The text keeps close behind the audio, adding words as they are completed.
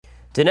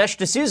Dinesh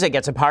D'Souza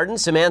gets a pardon,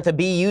 Samantha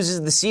Bee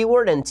uses the C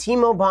word, and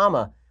Team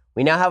Obama.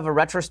 We now have a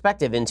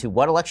retrospective into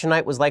what election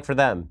night was like for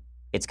them.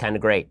 It's kind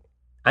of great.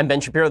 I'm Ben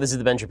Shapiro. This is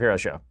The Ben Shapiro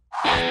Show.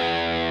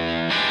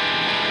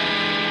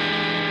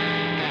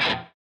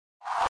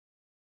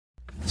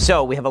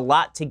 So we have a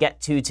lot to get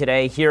to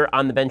today here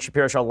on The Ben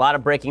Shapiro Show. A lot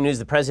of breaking news.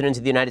 The President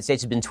of the United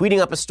States has been tweeting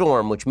up a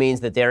storm, which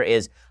means that there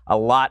is a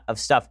lot of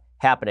stuff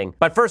happening.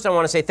 But first, I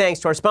want to say thanks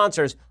to our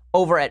sponsors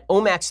over at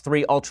Omax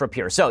 3 Ultra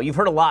Pure. So you've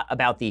heard a lot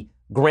about the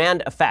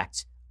grand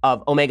effects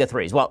of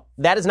omega-3s. Well,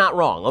 that is not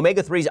wrong.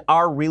 Omega-3s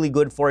are really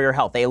good for your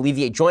health. They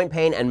alleviate joint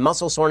pain and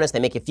muscle soreness. They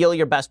make you feel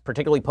your best,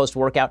 particularly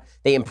post-workout.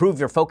 They improve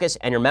your focus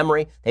and your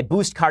memory. They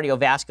boost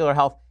cardiovascular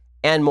health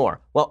and more.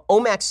 Well,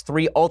 Omax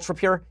 3 Ultra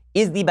Pure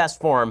is the best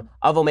form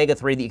of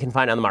omega-3 that you can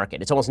find on the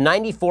market. It's almost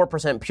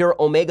 94% pure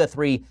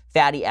omega-3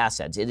 fatty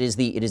acids. It is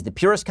the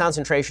purest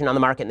concentration on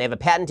the market, and they have a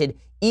patented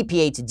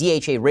EPA to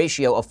DHA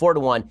ratio of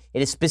 4-to-1.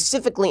 It is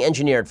specifically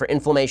engineered for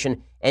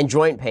inflammation and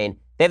joint pain.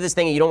 They have this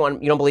thing, you don't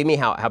believe me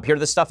how pure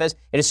this stuff is?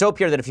 It is so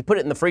pure that if you put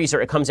it in the freezer,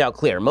 it comes out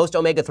clear. Most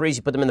omega-3s,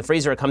 you put them in the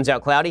freezer, it comes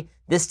out cloudy.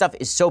 This stuff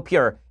is so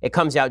pure, it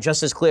comes out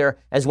just as clear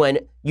as when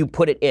you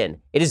put it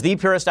in. It is the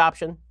purest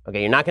option.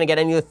 Okay, you're not going to get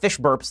any of the fish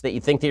burps that you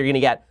think that you're going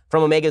to get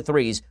from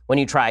omega-3s when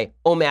you try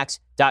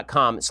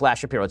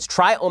omax.com/Shapiro. It's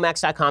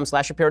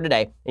tryomax.com/Shapiro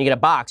today, and you get a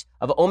box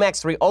of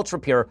Omax 3 Ultra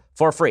Pure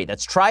for free.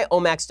 That's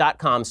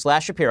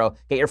tryomax.com/Shapiro.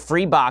 Get your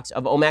free box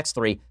of Omax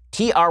 3.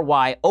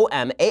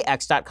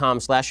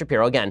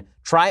 tryomax.com/Shapiro. Again,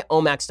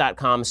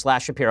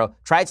 tryomax.com/Shapiro.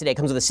 Try it today. It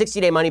comes with a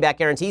 60-day money-back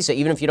guarantee, so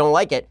even if you don't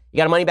like it, you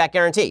got a money-back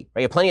guarantee.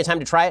 Right? You have plenty of time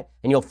to try it,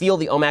 and you'll feel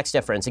the Omax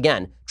difference.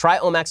 Again,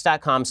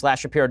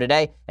 tryomax.com/Shapiro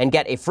today and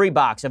get a free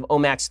box of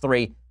Omax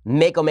 3.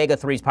 Make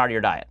omega-3s part of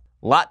your diet.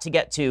 A lot to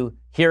get to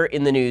here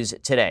in the news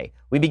today.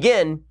 We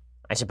begin,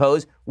 I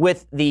suppose,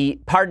 with the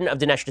pardon of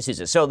Dinesh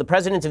D'Souza. So the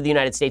President of the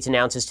United States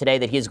announces today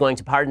that he is going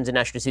to pardon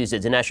Dinesh D'Souza.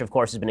 Dinesh, of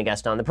course, has been a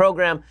guest on the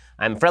program.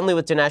 I'm friendly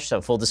with Dinesh, so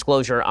full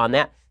disclosure on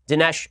that.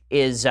 Dinesh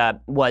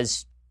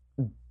was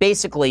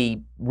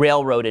basically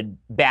railroaded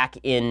back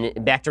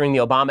during the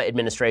Obama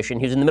administration.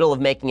 He was in the middle of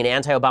making an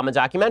anti-Obama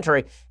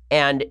documentary,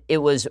 and it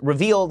was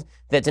revealed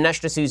that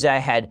Dinesh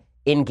D'Souza had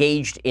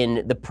engaged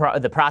in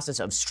the process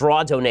of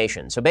straw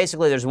donation. So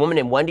basically, there's a woman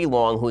named Wendy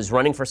Long who is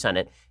running for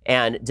Senate,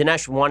 and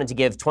Dinesh wanted to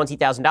give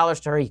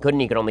 $20,000 to her. He couldn't.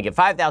 He could only give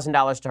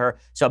 $5,000 to her.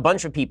 So a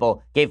bunch of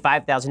people gave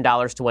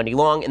 $5,000 to Wendy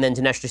Long, and then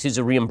Dinesh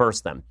D'Souza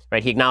reimbursed them.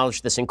 Right? He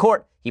acknowledged this in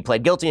court. He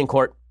pled guilty in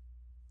court,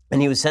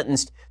 and he was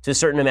sentenced to a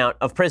certain amount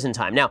of prison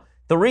time. Now,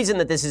 the reason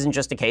that this isn't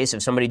just a case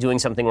of somebody doing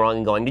something wrong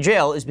and going to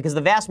jail is because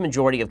the vast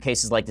majority of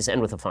cases like this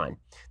end with a fine.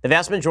 The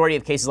vast majority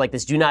of cases like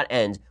this do not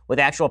end with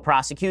actual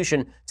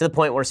prosecution to the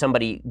point where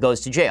somebody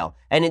goes to jail.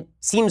 And it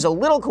seems a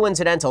little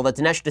coincidental that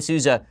Dinesh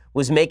D'Souza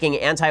was making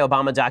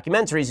anti-Obama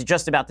documentaries at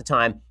just about the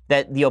time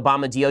that the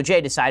Obama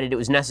DOJ decided it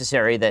was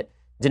necessary that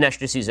Dinesh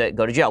D'Souza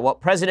go to jail. Well,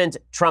 President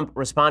Trump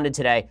responded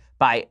today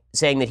by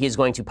saying that he is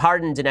going to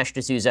pardon Dinesh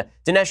D'Souza.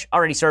 Dinesh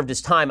already served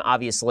his time,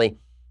 obviously.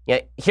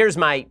 Yeah, here's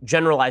my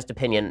generalized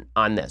opinion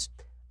on this.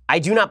 I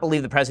do not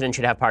believe the president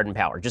should have pardon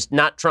power, just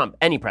not Trump,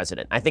 any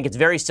president. I think it's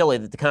very silly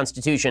that the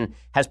Constitution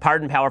has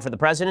pardon power for the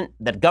president,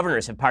 that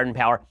governors have pardon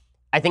power.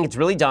 I think it's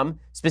really dumb,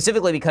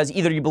 specifically because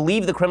either you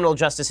believe the criminal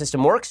justice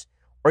system works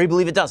or you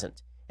believe it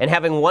doesn't. And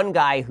having one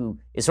guy who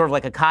is sort of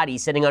like a Cadi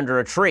sitting under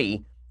a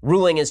tree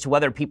ruling as to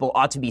whether people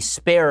ought to be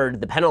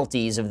spared the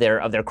penalties of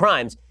their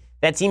crimes,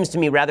 that seems to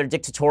me rather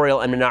dictatorial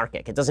and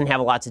monarchic. It doesn't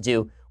have a lot to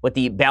do with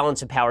the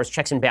balance of powers,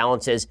 checks and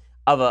balances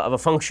of a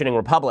functioning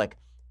republic.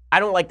 I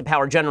don't like the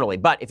power generally,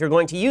 but if you're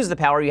going to use the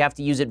power, you have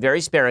to use it very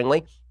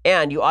sparingly,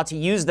 and you ought to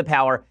use the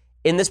power.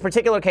 In this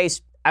particular case,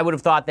 I would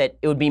have thought that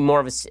it would be more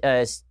of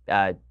a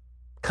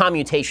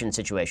commutation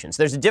situation.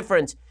 So there's a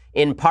difference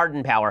in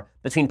pardon power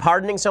between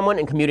pardoning someone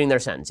and commuting their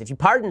sentence. If you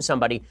pardon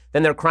somebody,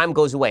 then their crime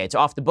goes away. It's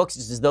off the books.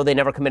 It's as though they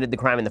never committed the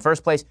crime in the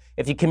first place.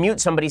 If you commute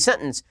somebody's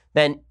sentence,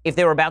 then if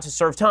they were about to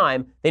serve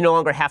time, they no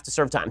longer have to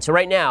serve time. So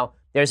right now,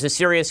 there's a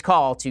serious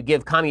call to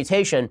give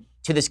commutation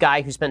to this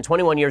guy who spent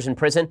 21 years in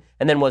prison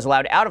and then was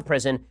allowed out of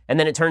prison. And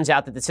then it turns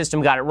out that the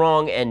system got it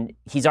wrong and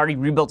he's already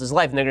rebuilt his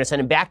life and they're going to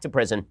send him back to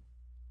prison.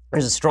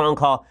 There's a strong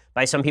call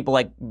by some people,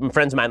 like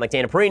friends of mine, like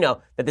Dana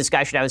Perino, that this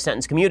guy should have his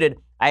sentence commuted.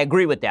 I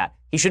agree with that.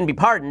 He shouldn't be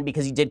pardoned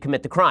because he did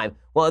commit the crime.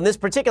 Well, in this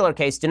particular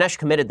case, Dinesh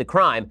committed the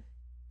crime.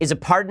 Is a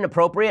pardon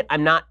appropriate?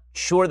 I'm not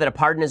sure that a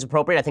pardon is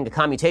appropriate. I think a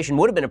commutation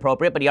would have been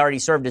appropriate, but he already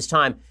served his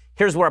time.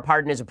 Here's where a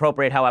pardon is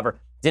appropriate, however.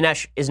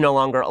 Dinesh is no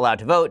longer allowed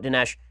to vote.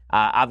 Dinesh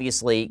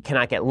obviously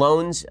cannot get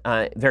loans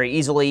very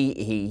easily.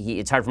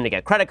 It's hard for him to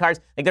get credit cards.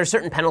 Like, there are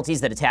certain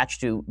penalties that attach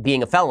to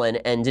being a felon,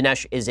 and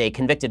Dinesh is a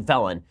convicted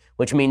felon,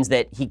 which means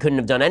that he couldn't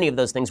have done any of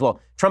those things.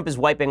 Well, Trump is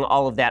wiping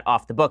all of that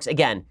off the books.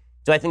 Again,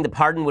 do I think the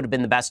pardon would have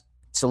been the best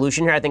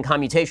solution here? I think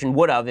commutation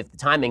would have if the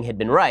timing had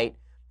been right.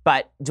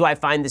 But do I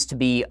find this to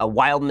be a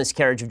wild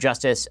miscarriage of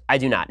justice? I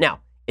do not. Now,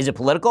 is it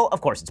political?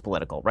 Of course it's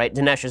political, right?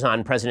 Dinesh is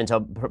on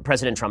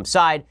President Trump's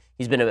side.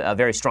 He's been a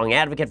very strong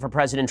advocate for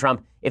President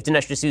Trump. If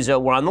Dinesh D'Souza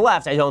were on the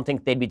left, I don't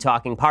think they'd be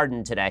talking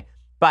pardon today.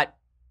 But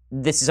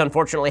this is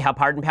unfortunately how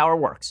pardon power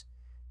works.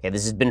 Okay,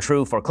 this has been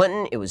true for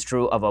Clinton. It was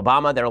true of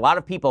Obama. There are a lot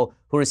of people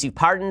who receive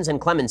pardons and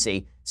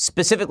clemency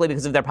specifically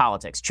because of their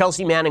politics.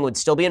 Chelsea Manning would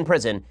still be in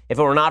prison if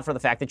it were not for the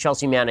fact that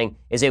Chelsea Manning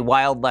is a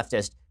wild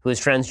leftist who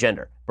is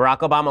transgender.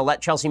 Barack Obama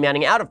let Chelsea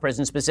Manning out of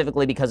prison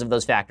specifically because of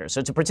those factors.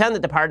 So to pretend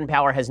that the pardon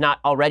power has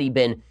not already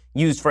been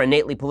used for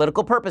innately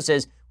political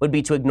purposes would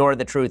be to ignore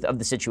the truth of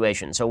the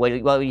situation. So when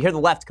you hear the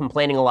left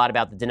complaining a lot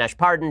about the Dinesh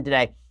pardon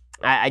today,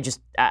 I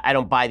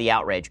don't buy the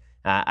outrage.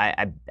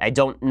 I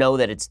don't know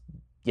that it's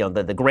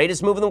the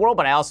greatest move in the world,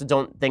 but I also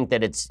don't think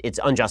that it's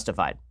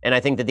unjustified. And I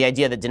think that the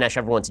idea that Dinesh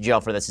ever went to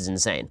jail for this is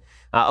insane.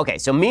 Okay,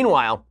 so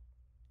meanwhile,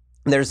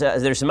 there's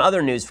some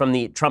other news from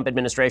the Trump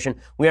administration.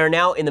 We are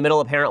now in the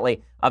middle,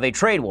 apparently, of a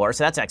trade war,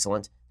 so that's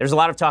excellent. There's a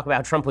lot of talk about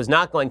how Trump was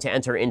not going to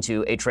enter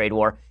into a trade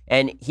war,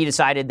 and he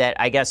decided that,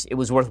 I guess, it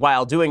was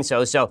worthwhile doing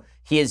so. So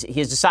he has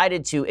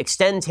decided to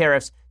extend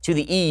tariffs to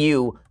the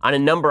EU on a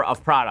number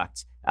of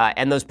products,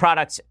 and those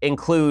products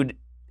include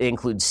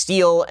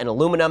steel and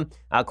aluminum.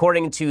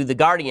 According to The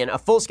Guardian, a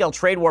full-scale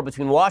trade war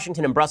between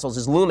Washington and Brussels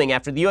is looming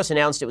after the U.S.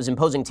 announced it was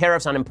imposing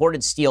tariffs on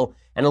imported steel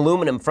and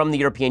aluminum from the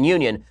European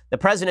Union. The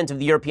president of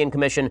the European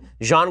Commission,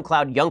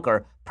 Jean-Claude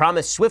Juncker,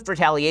 promised swift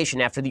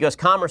retaliation after the U.S.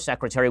 Commerce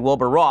Secretary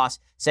Wilbur Ross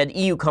said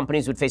EU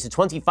companies would face a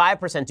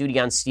 25% duty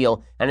on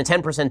steel and a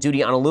 10%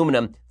 duty on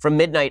aluminum from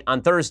midnight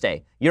on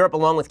Thursday. Europe,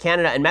 along with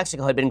Canada and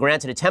Mexico, had been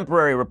granted a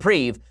temporary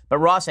reprieve, but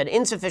Ross said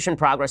insufficient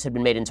progress had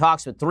been made in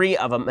talks with three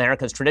of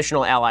America's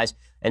traditional allies,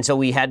 and so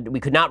we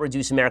could not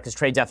reduce America's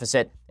trade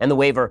deficit, and the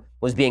waiver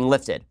was being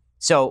lifted.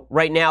 So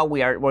right now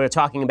we're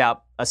talking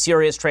about a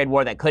serious trade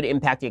war that could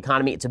impact the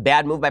economy. It's a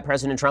bad move by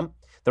President Trump.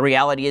 The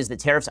reality is that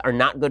tariffs are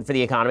not good for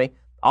the economy.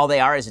 All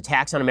they are is a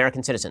tax on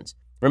American citizens.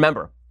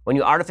 Remember, when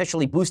you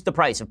artificially boost the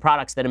price of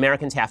products that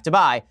Americans have to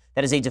buy,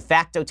 that is a de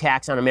facto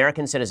tax on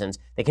American citizens.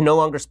 They can no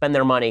longer spend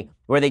their money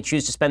where they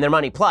choose to spend their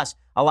money. Plus,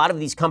 a lot of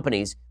these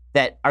companies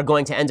that are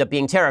going to end up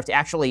being tariffed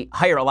actually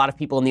hire a lot of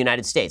people in the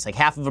United States. Like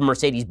half of a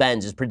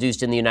Mercedes-Benz is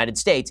produced in the United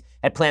States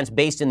at plants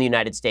based in the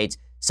United States.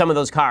 Some of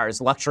those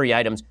cars, luxury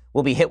items,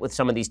 will be hit with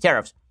some of these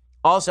tariffs.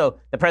 Also,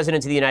 the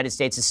president of the United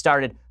States has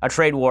started a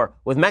trade war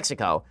with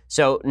Mexico.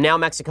 So now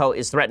Mexico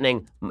is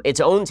threatening its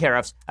own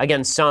tariffs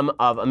against some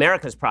of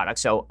America's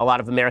products. So a lot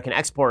of American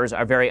exporters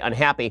are very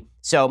unhappy.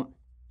 So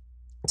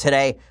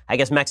today, I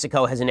guess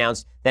Mexico has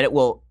announced that it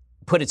will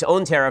put its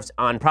own tariffs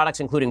on products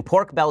including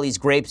pork bellies,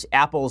 grapes,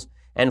 apples,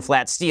 and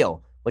flat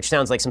steel, which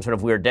sounds like some sort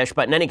of weird dish.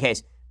 But in any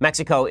case,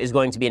 Mexico is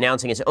going to be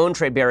announcing its own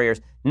trade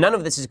barriers. None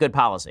of this is good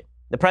policy.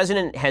 The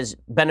president has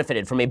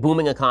benefited from a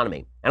booming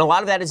economy, and a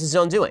lot of that is his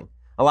own doing.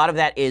 A lot of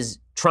that is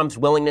Trump's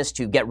willingness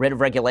to get rid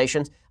of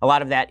regulations. A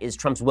lot of that is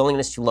Trump's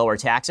willingness to lower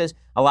taxes.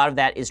 A lot of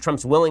that is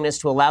Trump's willingness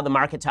to allow the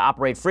market to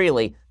operate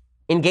freely.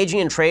 Engaging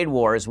in trade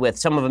wars with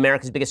some of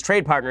America's biggest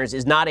trade partners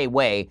is not a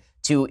way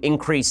to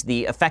increase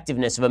the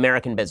effectiveness of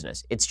American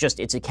business. It's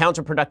a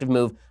counterproductive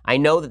move. I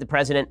know that the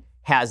president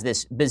has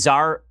this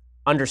bizarre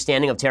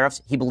understanding of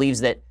tariffs. He believes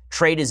that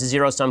trade is a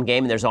zero-sum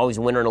game and there's always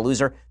a winner and a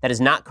loser. That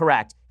is not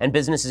correct, and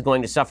business is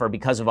going to suffer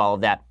because of all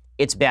of that.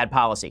 It's bad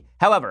policy.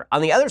 However,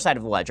 on the other side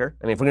of the ledger,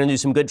 if we're going to do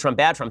some good Trump,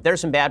 bad Trump,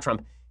 there's some bad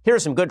Trump.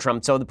 Here's some good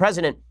Trump. So the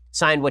president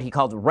signed what he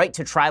called right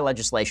to try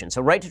legislation.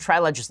 So right to try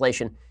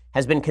legislation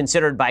has been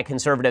considered by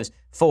conservatives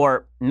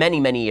for many,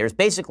 many years.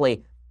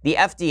 Basically, the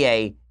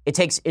FDA, it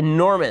takes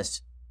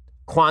enormous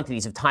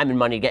quantities of time and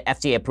money to get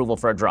FDA approval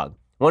for a drug.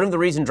 One of the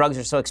reasons drugs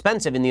are so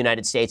expensive in the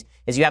United States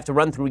is you have to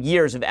run through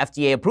years of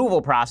FDA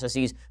approval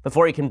processes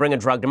before you can bring a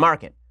drug to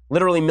market.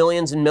 Literally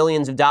millions and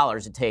millions of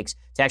dollars it takes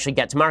to actually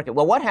get to market.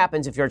 Well, what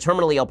happens if you're a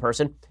terminally ill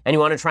person and you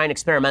want to try an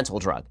experimental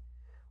drug?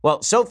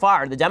 Well, so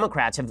far, the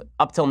Democrats have,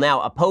 up till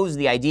now, opposed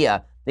the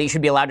idea that you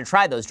should be allowed to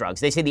try those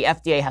drugs. They say the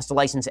FDA has to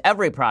license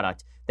every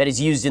product that is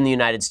used in the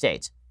United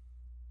States.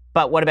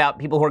 But what about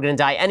people who are going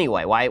to die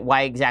anyway?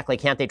 Why exactly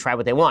can't they try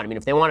what they want?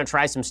 If they want to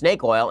try some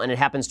snake oil and it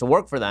happens to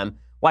work for them,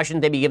 why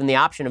shouldn't they be given the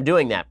option of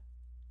doing that?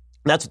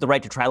 That's what the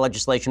right to try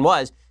legislation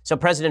was. So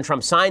President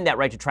Trump signed that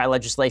right to try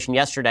legislation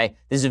yesterday.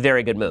 This is a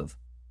very good move.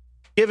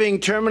 Giving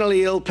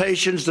terminally ill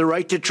patients the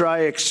right to try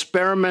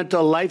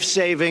experimental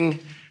life-saving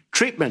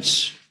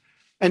treatments.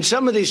 And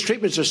some of these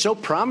treatments are so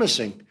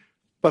promising.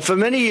 But for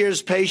many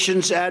years,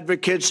 patients,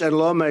 advocates, and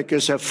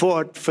lawmakers have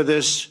fought for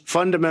this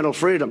fundamental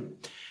freedom.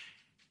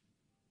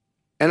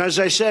 And as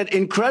I said,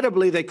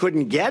 incredibly, they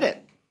couldn't get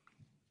it.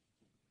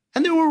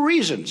 And there were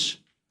reasons.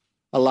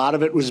 A lot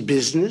of it was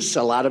business.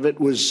 A lot of it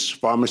was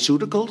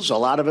pharmaceuticals. A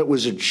lot of it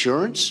was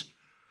insurance.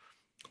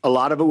 A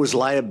lot of it was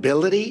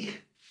liability.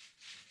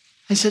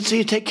 I said, so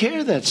you take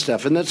care of that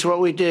stuff. And that's what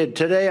we did.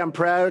 Today, I'm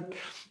proud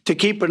to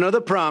keep another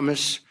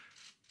promise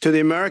to the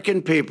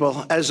American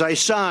people as I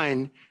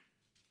sign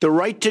the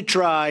right to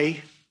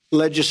try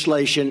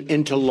legislation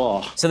into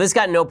law. So this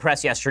got no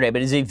press yesterday,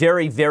 but it's a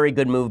very, very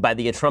good move by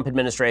the Trump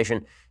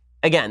administration.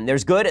 Again,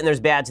 there's good and there's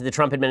bad to the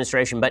Trump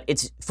administration, but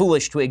it's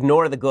foolish to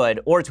ignore the good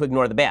or to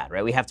ignore the bad,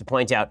 right? We have to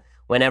point out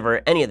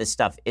whenever any of this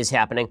stuff is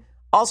happening.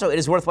 Also, it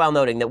is worthwhile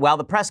noting that while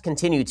the press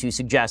continue to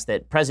suggest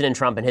that President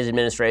Trump and his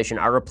administration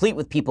are replete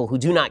with people who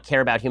do not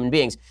care about human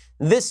beings,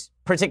 this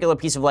particular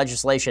piece of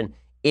legislation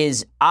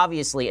is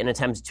obviously an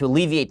attempt to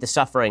alleviate the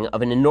suffering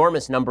of an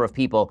enormous number of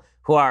people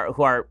who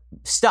are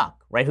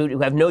stuck, right, who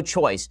have no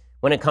choice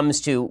when it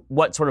comes to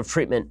what sort of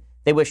treatment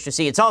they wish to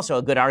see. It's also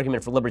a good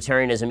argument for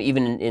libertarianism,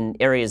 even in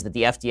areas that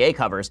the FDA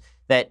covers,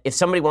 that if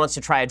somebody wants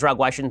to try a drug,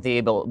 why shouldn't they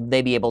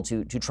be able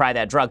to try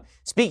that drug?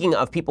 Speaking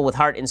of people with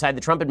heart inside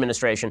the Trump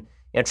administration,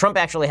 Trump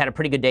actually had a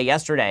pretty good day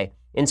yesterday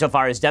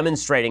insofar as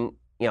demonstrating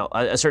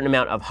a certain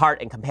amount of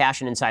heart and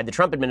compassion inside the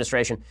Trump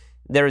administration.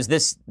 There is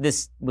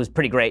this was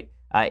pretty great.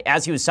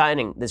 As he was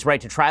signing this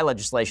right to try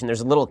legislation,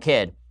 there's a little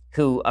kid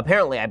who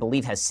apparently, I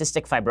believe, has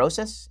cystic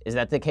fibrosis. Is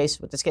that the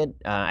case with this kid?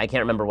 I can't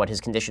remember what his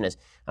condition is.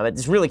 But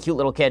this really cute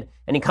little kid,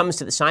 and he comes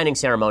to the signing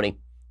ceremony,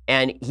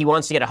 and he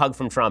wants to get a hug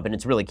from Trump, and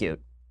it's really cute.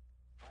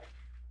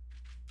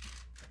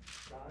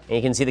 And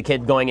you can see the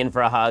kid going in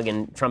for a hug,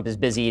 and Trump is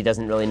busy. He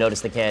doesn't really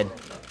notice the kid.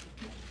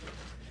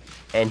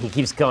 And he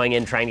keeps going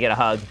in, trying to get a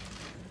hug.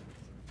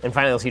 And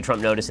finally, you'll see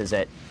Trump notices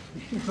it.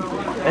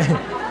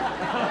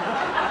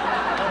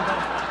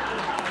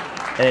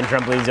 And then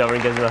Trump leans over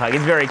and gives him a hug.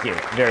 It's very cute.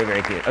 Very,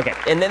 very cute. Okay.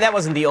 And then that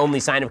wasn't the only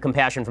sign of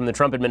compassion from the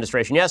Trump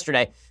administration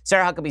yesterday.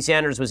 Sarah Huckabee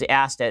Sanders was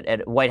asked at a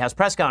White House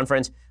press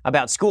conference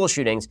about school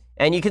shootings.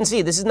 And you can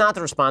see this is not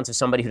the response of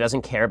somebody who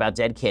doesn't care about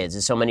dead kids,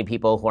 as so many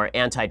people who are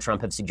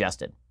anti-Trump have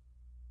suggested.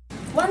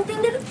 One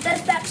thing that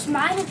affects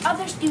mine and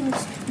other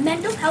students'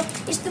 mental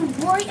health is the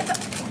worry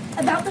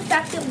about the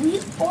fact that we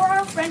or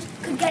our friends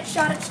could get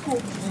shot at school.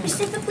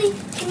 Specifically,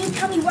 can you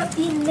tell me what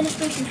the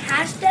administration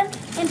has done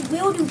and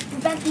will do to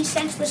prevent these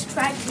senseless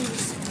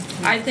tragedies?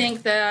 I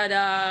think that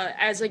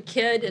as a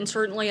kid and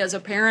certainly as a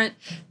parent,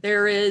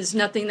 there is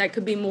nothing that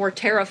could be more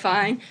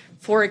terrifying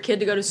for a kid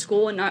to go to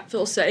school and not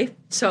feel safe.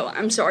 So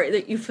I'm sorry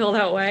that you feel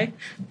that way.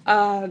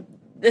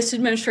 This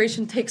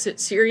administration takes it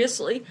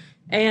seriously.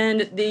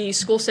 And the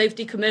School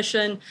Safety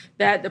Commission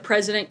that the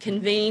president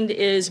convened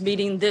is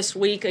meeting this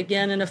week,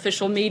 again, an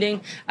official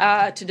meeting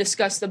to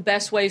discuss the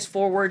best ways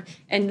forward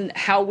and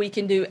how we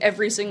can do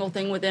every single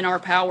thing within our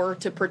power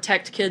to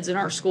protect kids in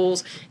our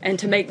schools and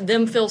to make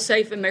them feel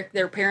safe and make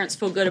their parents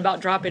feel good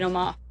about dropping them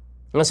off.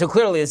 Well, so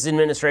clearly this is an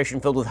administration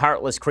filled with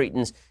heartless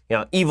cretins,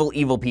 evil,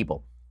 evil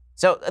people.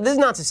 So this is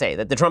not to say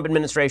that the Trump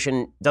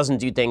administration doesn't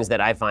do things that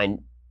I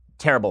find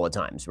terrible at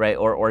times, right?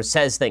 Or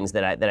says things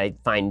that I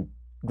find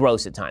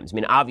gross at times. I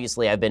mean,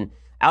 obviously, I've been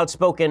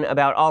outspoken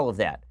about all of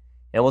that.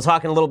 And we'll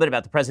talk in a little bit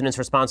about the president's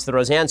response to the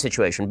Roseanne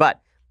situation.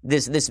 But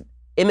this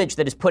image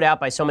that is put out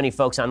by so many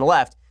folks on the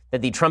left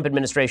that the Trump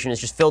administration is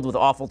just filled with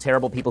awful,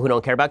 terrible people who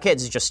don't care about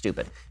kids is just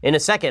stupid. In a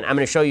second, I'm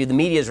going to show you the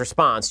media's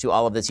response to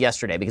all of this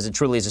yesterday because it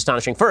truly is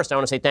astonishing. First, I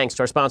want to say thanks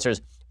to our sponsors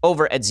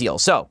over at Zeal.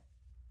 So,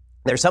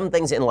 there's some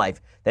things in life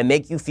that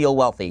make you feel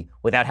wealthy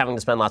without having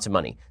to spend lots of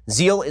money.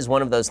 Zeal is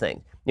one of those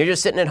things. You're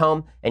just sitting at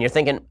home and you're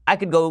thinking, I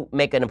could go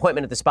make an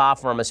appointment at the spa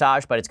for a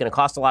massage, but it's going to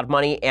cost a lot of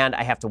money and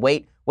I have to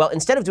wait. Well,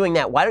 instead of doing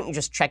that, why don't you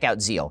just check out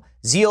Zeal?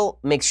 Zeal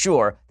makes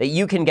sure that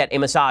you can get a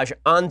massage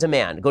on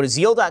demand. Go to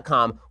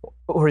Zeal.com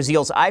or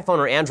Zeal's iPhone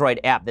or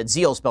Android app. That's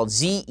Zeal, spelled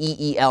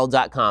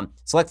Zeel.com.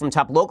 Select from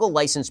top local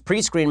licensed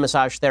pre-screened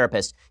massage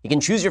therapists. You can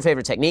choose your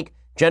favorite technique,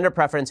 gender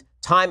preference,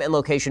 time, and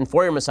location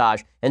for your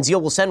massage, and Zeal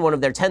will send one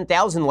of their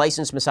 10,000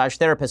 licensed massage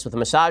therapists with a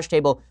massage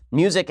table,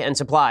 music, and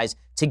supplies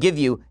to give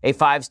you a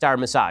 5-star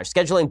massage.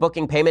 Scheduling,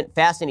 booking, payment,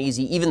 fast and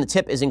easy. Even the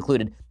tip is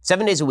included.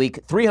 7 days a week,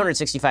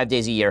 365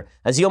 days a year.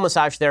 A Zeal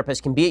massage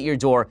therapist can be at your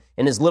door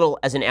in as little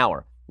as an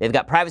hour. They've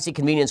got privacy,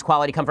 convenience,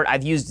 quality, comfort.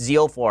 I've used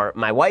Zeal for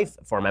my wife,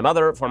 for my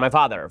mother, for my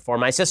father, for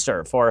my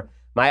sister, for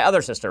my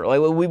other sister.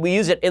 We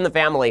use it in the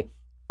family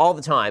all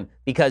the time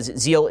because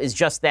Zeal is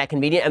just that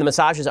convenient and the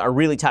massages are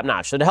really top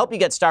notch. So to help you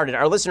get started,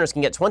 our listeners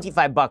can get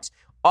 $25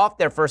 off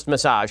their first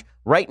massage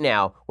right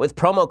now with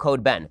promo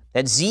code BEN.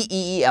 That's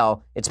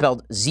Zeel. It's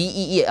spelled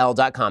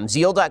Zeel.com,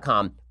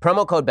 Zeal.com,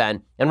 promo code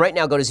BEN. And right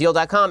now go to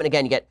Zeal.com and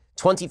again, you get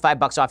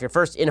 $25 off your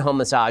first in-home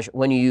massage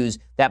when you use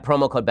that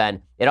promo code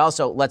BEN. It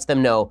also lets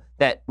them know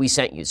that we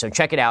sent you. So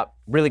check it out.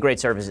 Really great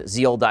service at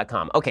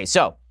Zeal.com. Okay,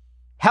 so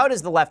how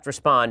does the left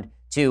respond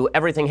to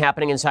everything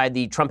happening inside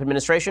the Trump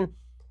administration?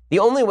 The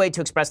only way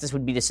to express this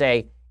would be to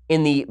say,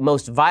 in the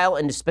most vile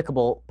and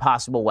despicable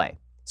possible way.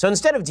 So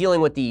instead of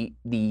dealing with the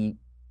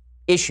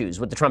issues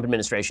with the Trump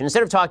administration,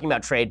 instead of talking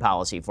about trade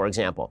policy, for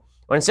example,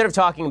 or instead of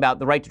talking about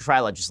the right to try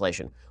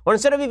legislation, or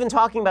instead of even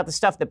talking about the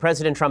stuff that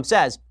President Trump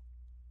says,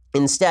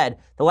 instead,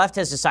 the left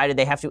has decided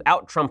they have to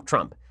out-Trump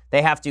Trump.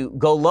 They have to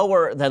go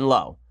lower than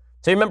low.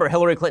 So remember,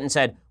 Hillary Clinton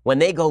said, when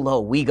they go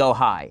low, we go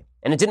high.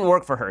 And it didn't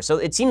work for her. So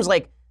it seems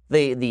like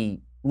the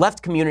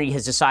left community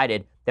has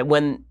decided that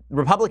when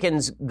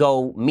Republicans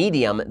go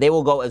medium, they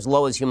will go as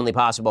low as humanly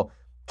possible.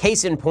 The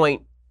case in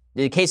point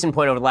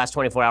over the last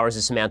 24 hours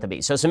is Samantha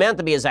Bee. So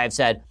Samantha Bee, as I've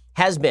said,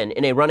 has been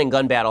in a running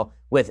gun battle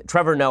with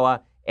Trevor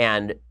Noah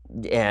and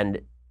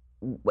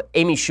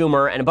Amy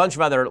Schumer and a bunch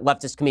of other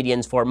leftist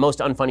comedians for most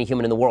unfunny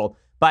human in the world.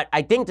 But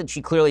I think that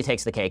she clearly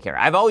takes the cake here.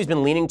 I've always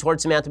been leaning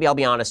towards Samantha Bee, I'll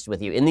be honest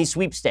with you. In these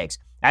sweepstakes,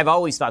 I've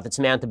always thought that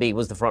Samantha Bee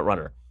was the front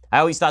runner. I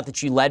always thought that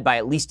she led by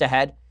at least a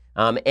head.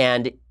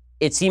 And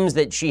it seems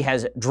that she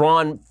has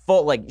drawn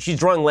she's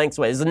drawing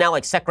lengthways. This is now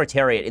like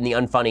Secretariat in the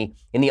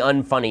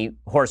unfunny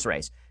horse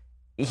race.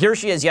 Here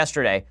she is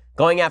yesterday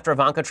going after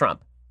Ivanka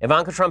Trump.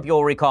 Ivanka Trump,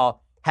 you'll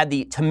recall, had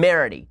the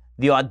temerity,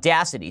 the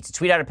audacity to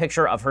tweet out a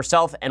picture of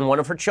herself and one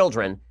of her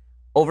children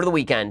over the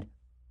weekend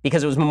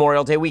because it was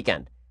Memorial Day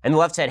weekend. And the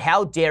left said,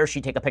 how dare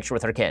she take a picture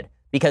with her kid?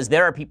 Because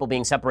there are people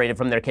being separated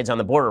from their kids on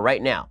the border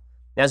right now.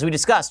 Now, as we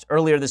discussed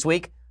earlier this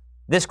week,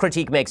 this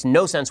critique makes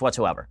no sense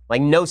whatsoever.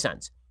 Like, no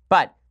sense.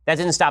 But that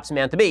didn't stop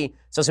Samantha Bee.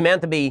 So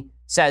Samantha Bee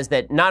says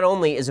that not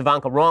only is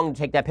Ivanka wrong to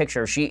take that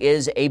picture, she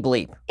is a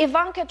bleep.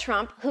 Ivanka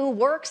Trump, who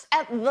works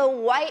at the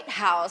White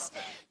House,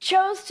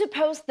 chose to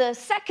post the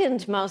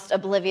second most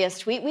oblivious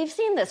tweet we've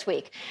seen this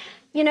week.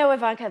 You know,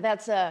 Ivanka,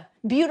 that's a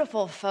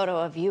beautiful photo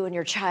of you and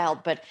your child,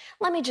 but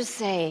let me just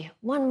say,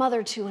 one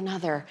mother to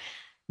another,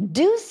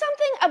 do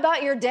something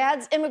about your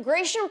dad's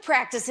immigration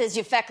practices,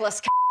 you feckless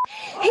c***.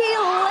 He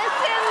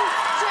listens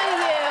to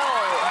you.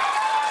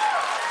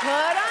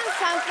 Put on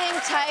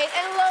something tight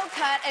and low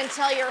cut and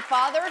tell your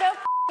father to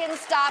f***ing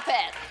stop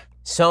it.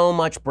 So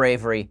much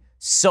bravery,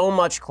 so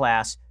much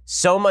class,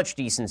 so much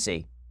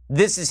decency.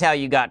 This is how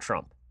you got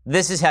Trump.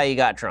 This is how you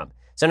got Trump.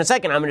 So in a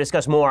second, I'm going to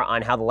discuss more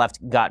on how the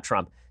left got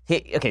Trump.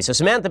 Okay, so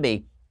Samantha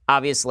Bee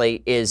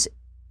obviously is,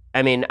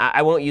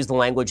 I won't use the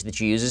language that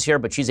she uses here,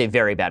 but she's a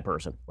very bad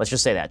person. Let's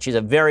just say that. She's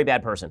a very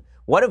bad person.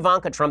 What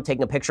Ivanka Trump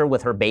taking a picture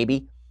with her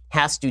baby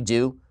has to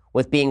do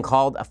with being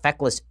called a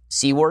feckless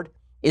C-word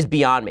is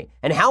beyond me.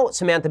 And how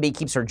Samantha Bee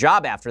keeps her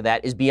job after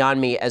that is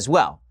beyond me as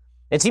well.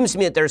 It seems to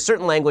me that there's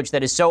certain language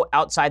that is so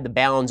outside the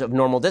bounds of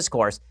normal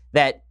discourse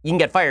that you can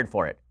get fired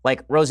for it.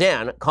 Like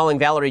Roseanne calling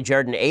Valerie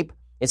Jarrett an ape.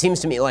 It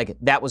seems to me like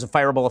that was a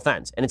fireable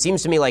offense. And it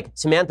seems to me like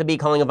Samantha Bee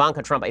calling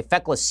Ivanka Trump a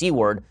feckless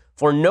C-word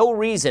for no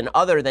reason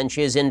other than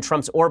she is in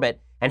Trump's orbit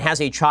and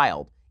has a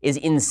child is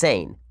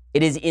insane.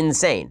 It is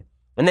insane.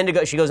 And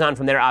then she goes on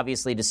from there,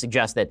 obviously, to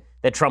suggest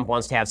that Trump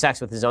wants to have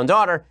sex with his own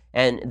daughter,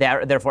 and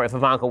therefore, if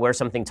Ivanka wears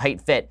something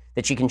tight fit,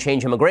 that she can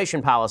change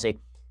immigration policy.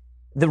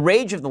 The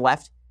rage of the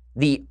left,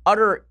 the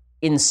utter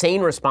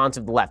insane response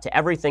of the left to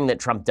everything that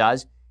Trump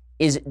does,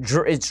 is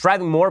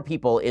driving more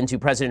people into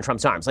President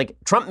Trump's arms. Like,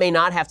 Trump may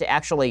not have to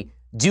actually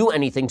do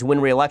anything to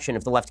win re-election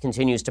if the left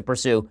continues to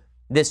pursue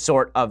this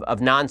sort of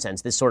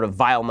nonsense, this sort of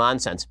vile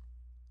nonsense.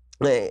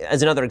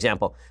 As another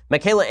example,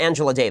 Michaela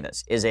Angela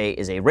Davis is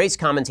a race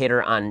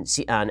commentator on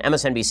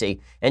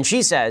MSNBC, and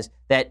she says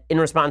that in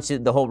response to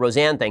the whole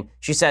Roseanne thing,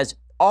 she says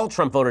all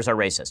Trump voters are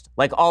racist,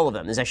 like all of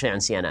them. This is actually on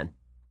CNN.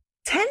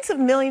 Tens of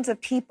millions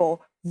of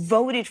people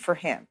voted for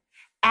him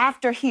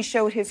after he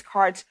showed his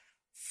cards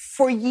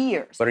for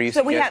years. But are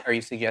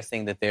you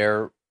suggesting that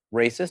they're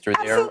racist, or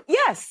they're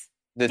yes?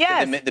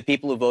 The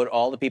people who vote,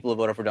 all the people who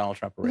voted for Donald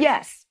Trump are racist?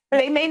 Yes,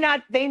 they may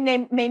not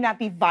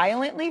be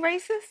violently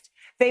racist.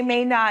 They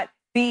may not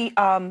be.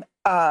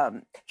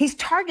 He's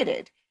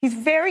targeted. He's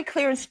very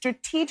clear and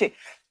strategic.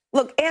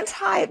 Look,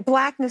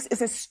 anti-blackness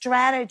is a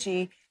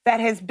strategy that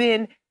has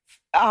been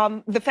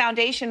the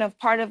foundation of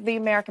part of the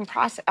American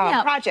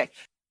project.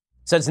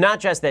 So it's not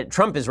just that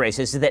Trump is racist,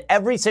 it's that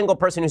every single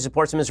person who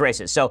supports him is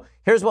racist. So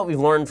here's what we've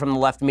learned from the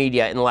left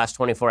media in the last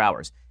 24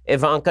 hours.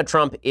 Ivanka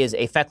Trump is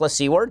a feckless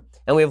C-word,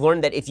 and we have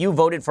learned that if you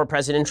voted for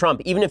President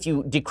Trump, even if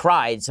you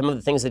decried some of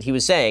the things that he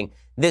was saying,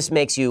 this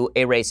makes you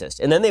a racist.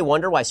 And then they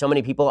wonder why so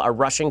many people are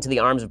rushing to the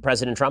arms of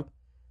President Trump.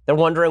 They're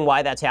wondering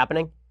why that's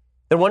happening.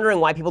 They're wondering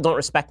why people don't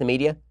respect the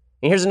media.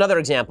 And here's another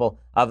example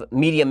of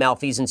media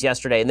malfeasance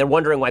yesterday, and they're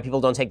wondering why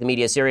people don't take the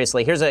media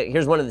seriously. Here's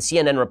one of the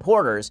CNN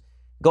reporters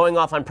going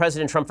off on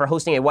President Trump for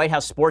hosting a White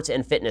House Sports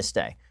and Fitness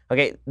Day.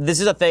 Okay, this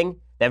is a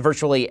thing that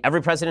virtually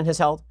every president has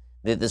held,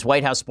 this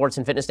White House Sports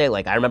and Fitness Day.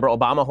 Like, I remember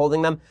Obama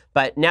holding them,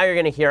 but now you're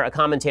going to hear a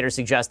commentator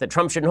suggest that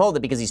Trump shouldn't hold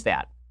it because he's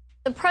fat.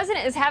 The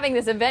president is having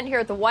this event here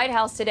at the White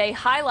House today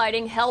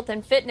highlighting health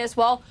and fitness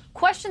while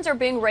questions are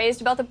being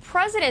raised about the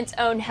president's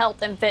own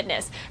health and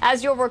fitness.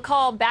 As you'll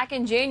recall, back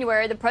in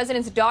January, the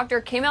president's doctor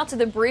came out to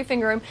the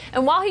briefing room,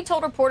 and while he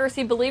told reporters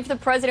he believed the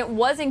president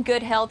was in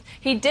good health,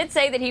 he did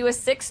say that he was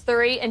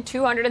 6'3" and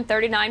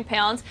 239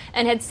 pounds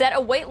and had set a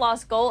weight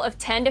loss goal of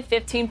 10 to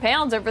 15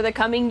 pounds over the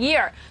coming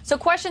year. So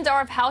questions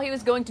are of how he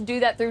was going to do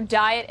that through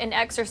diet and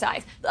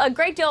exercise. A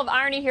great deal of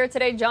irony here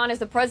today, John, as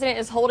the president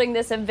is holding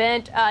this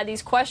event,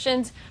 these questions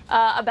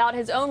about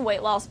his own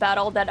weight loss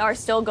battle that are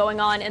still going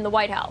on in the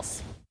White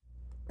House.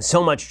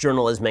 So much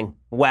journalisming.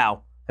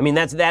 Wow. I mean,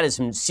 that is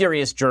some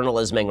serious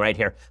journalisming right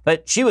here.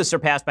 But she was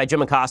surpassed by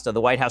Jim Acosta,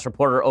 the White House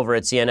reporter over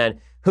at CNN,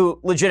 who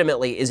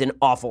legitimately is an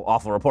awful,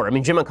 awful reporter. I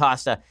mean, Jim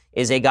Acosta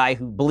is a guy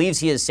who believes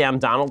he is Sam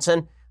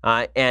Donaldson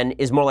and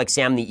is more like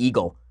Sam the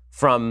Eagle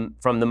from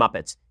the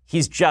Muppets.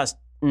 He's just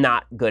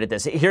not good at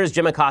this. Here's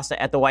Jim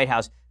Acosta at the White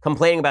House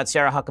complaining about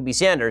Sarah Huckabee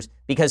Sanders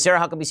because Sarah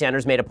Huckabee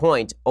Sanders made a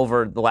point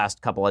over the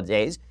last couple of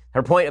days.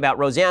 Her point about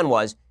Roseanne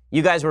was,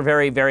 you guys were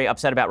very, very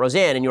upset about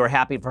Roseanne and you were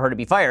happy for her to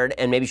be fired,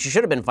 and maybe she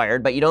should have been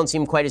fired, but you don't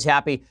seem quite as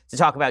happy to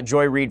talk about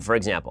Joy Reid, for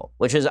example,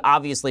 which is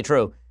obviously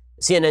true.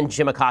 CNN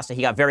Jim Acosta,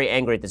 he got very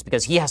angry at this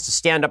because he has to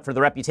stand up for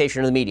the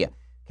reputation of the media.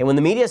 Okay, when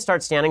the media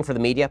starts standing for the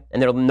media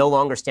and they're no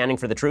longer standing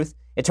for the truth,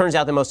 it turns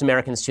out that most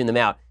Americans tune them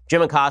out.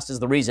 Jim Acosta is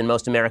the reason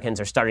most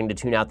Americans are starting to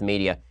tune out the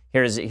media.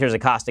 Here's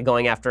Acosta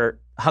going after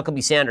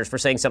Huckabee Sanders for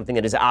saying something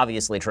that is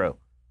obviously true.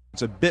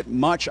 It's a bit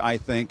much, I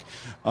think,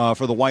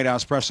 for the White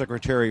House press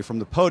secretary from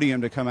the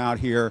podium to come out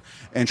here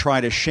and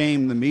try to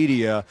shame the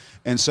media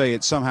and say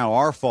it's somehow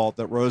our fault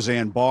that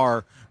Roseanne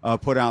Barr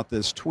put out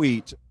this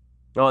tweet.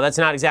 No, that's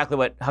not exactly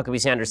what Huckabee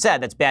Sanders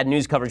said. That's bad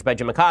news coverage by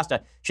Jim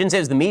Acosta. She didn't say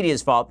it was the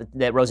media's fault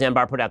that Roseanne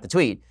Barr put out the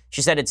tweet.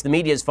 She said it's the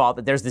media's fault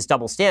that there's this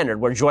double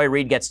standard where Joy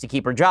Reid gets to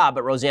keep her job,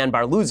 but Roseanne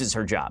Barr loses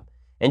her job.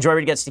 And Joy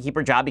Reid gets to keep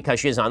her job because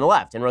she is on the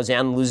left. And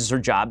Roseanne loses her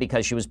job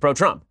because she was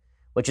pro-Trump,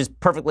 which is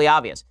perfectly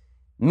obvious.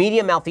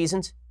 Media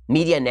malfeasance,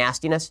 media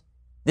nastiness.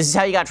 This is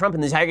how you got Trump,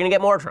 and this is how you're going to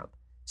get more Trump.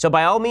 So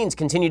by all means,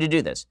 continue to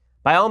do this.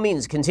 By all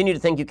means, continue to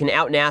think you can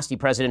out-nasty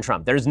President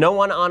Trump. There's no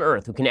one on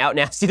earth who can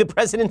out-nasty the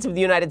President of the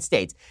United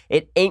States.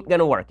 It ain't going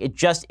to work. It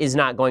just is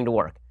not going to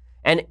work.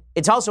 And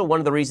it's also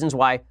one of the reasons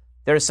why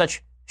there is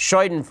such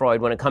schadenfreude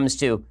when it comes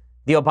to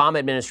the Obama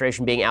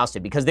administration being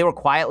ousted, because they were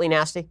quietly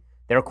nasty.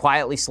 They were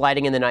quietly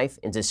sliding in the knife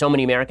into so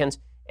many Americans.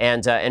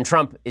 And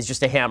Trump is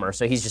just a hammer,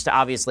 so he's just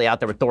obviously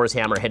out there with Thor's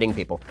hammer hitting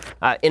people.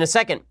 In a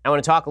second, I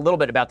want to talk a little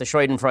bit about the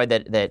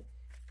schadenfreude that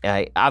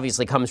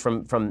obviously comes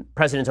from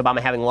President Obama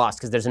having lost,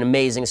 because there's an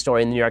amazing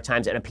story in the New York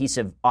Times and a piece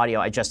of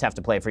audio I just have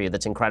to play for you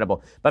that's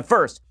incredible. But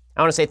first,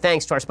 I want to say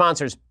thanks to our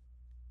sponsors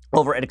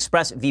over at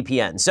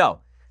ExpressVPN. So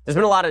there's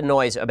been a lot of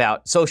noise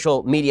about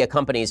social media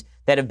companies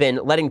that have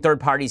been letting third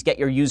parties get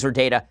your user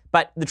data.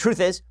 But the truth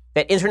is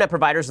that internet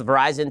providers,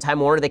 Verizon, Time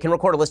Warner, they can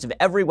record a list of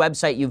every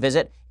website you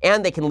visit,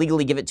 and they can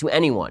legally give it to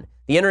anyone.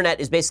 The internet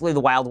is basically the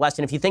Wild West,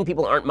 and if you think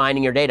people aren't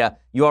mining your data,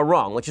 you are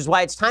wrong, which is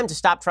why it's time to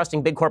stop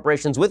trusting big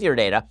corporations with your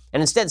data and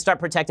instead start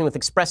protecting with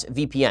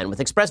ExpressVPN. With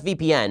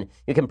ExpressVPN,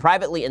 you can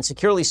privately and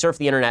securely surf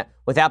the internet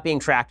without being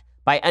tracked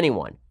by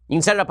anyone. You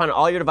can set it up on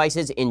all your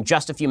devices in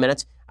just a few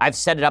minutes. I've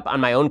set it up on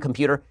my own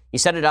computer. You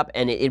set it up,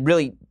 and it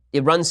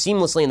runs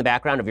seamlessly in the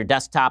background of your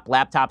desktop,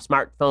 laptop,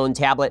 smartphone,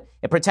 tablet.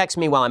 It protects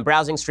me while I'm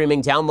browsing,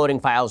 streaming,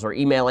 downloading files, or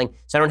emailing,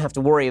 so I don't have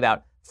to worry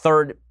about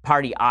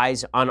third-party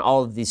eyes on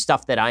all of the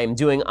stuff that I am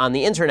doing on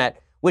the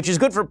internet, which is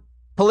good for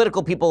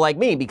political people like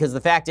me, because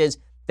the fact is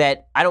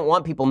that I don't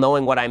want people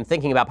knowing what I'm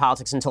thinking about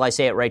politics until I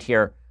say it right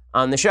here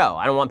on the show.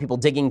 I don't want people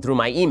digging through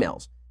my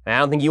emails. And I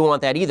don't think you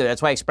want that either.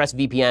 That's why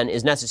ExpressVPN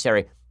is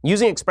necessary.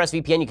 Using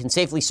ExpressVPN, you can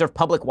safely surf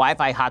public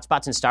Wi-Fi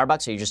hotspots in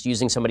Starbucks, so you're just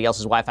using somebody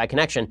else's Wi-Fi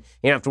connection.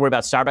 You don't have to worry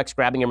about Starbucks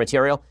grabbing your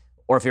material,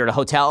 or if you're at a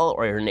hotel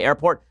or you're in an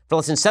airport. For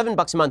less than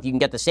 $7 a month, you can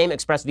get the same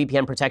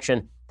ExpressVPN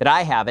protection that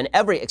I have, and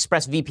every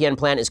ExpressVPN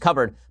plan is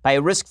covered by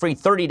a risk-free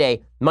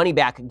 30-day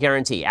money-back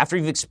guarantee. After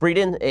you've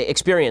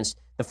experienced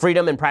the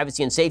freedom and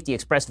privacy and safety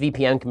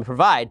ExpressVPN can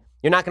provide,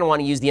 you're not going to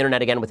want to use the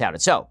internet again without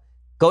it. So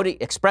go to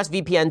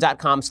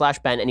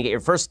expressvpn.com/Ben and you get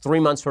your first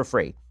 3 months for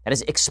free. That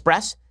is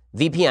ExpressVPN,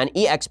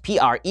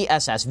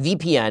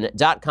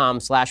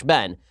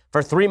 EXPRESSVPN.com/Ben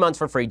for 3 months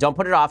for free. Don't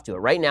put it off. Do it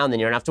right now, and then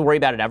you don't have to worry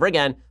about it ever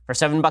again. For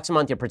 $7 a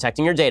month, you're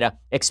protecting your data.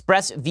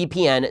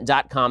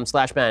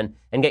 ExpressVPN.com/Ben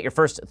and get your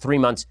first 3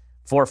 months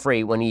for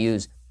free when you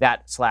use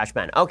that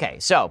 /Ben. Okay,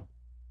 so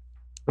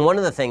one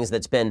of the things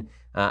that's been,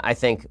 I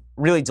think,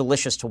 really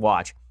delicious to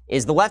watch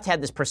is the left had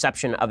this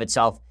perception of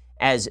itself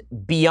as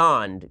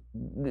beyond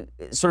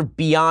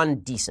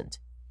decent.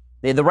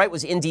 The right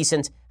was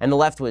indecent, and the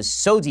left was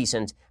so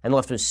decent, and the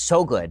left was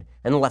so good,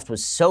 and the left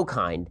was so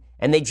kind,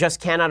 and they just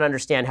cannot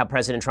understand how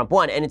President Trump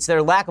won. And it's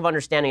their lack of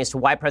understanding as to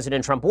why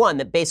President Trump won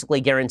that basically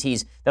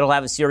guarantees that he'll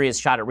have a serious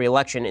shot at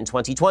re-election in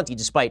 2020,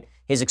 despite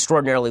his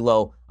extraordinarily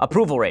low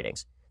approval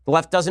ratings. The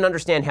left doesn't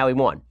understand how he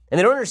won. And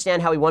they don't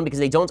understand how he won because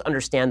they don't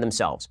understand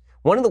themselves.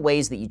 One of the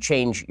ways that you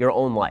change your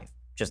own life,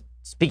 just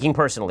speaking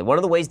personally, one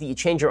of the ways that you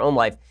change your own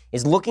life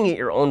is looking at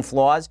your own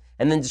flaws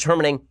and then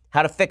determining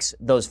how to fix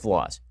those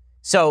flaws.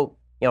 So,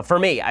 for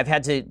me, I've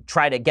had to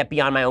try to get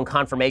beyond my own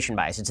confirmation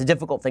bias. It's a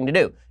difficult thing to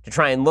do, to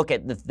try and look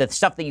at the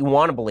stuff that you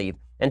want to believe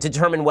and to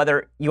determine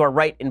whether you are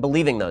right in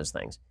believing those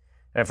things.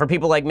 And for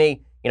people like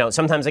me,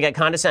 sometimes I get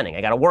condescending.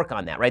 I got to work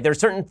on that, right? There are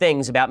certain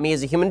things about me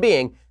as a human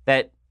being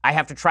that I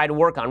have to try to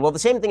work on. Well, the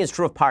same thing is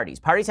true of parties.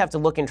 Parties have to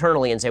look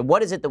internally and say,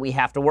 what is it that we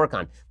have to work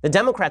on? The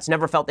Democrats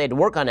never felt they had to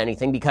work on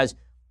anything because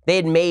they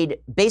had made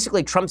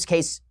basically Trump's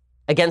case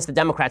against the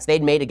Democrats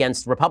they'd made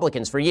against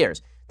Republicans for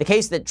years. The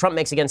case that Trump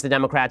makes against the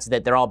Democrats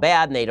that they're all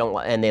bad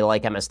and they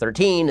like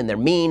MS-13 and they're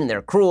mean and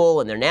they're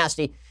cruel and they're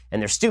nasty and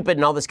they're stupid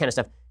and all this kind of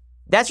stuff.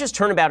 That's just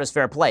turnabout as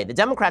fair play. The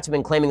Democrats have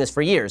been claiming this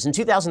for years. In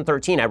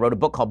 2013, I wrote a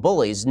book called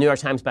Bullies, New York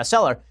Times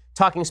bestseller,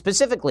 talking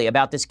specifically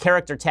about this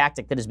character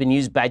tactic that has been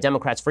used by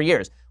Democrats for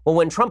years. Well,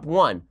 when Trump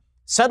won,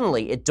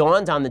 suddenly it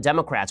dawned on the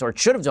Democrats, or it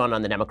should have dawned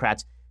on the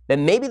Democrats, that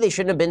maybe they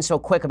shouldn't have been so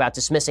quick about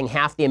dismissing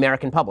half the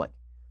American public.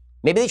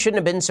 Maybe they shouldn't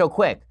have been so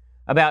quick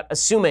about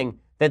assuming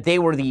that they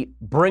were the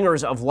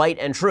bringers of light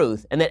and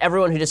truth and that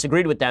everyone who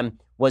disagreed with them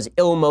was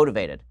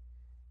ill-motivated.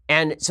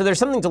 And so there's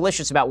something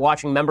delicious about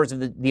watching members of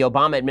the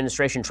Obama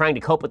administration trying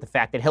to cope with the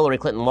fact that Hillary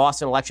Clinton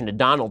lost an election to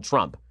Donald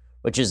Trump,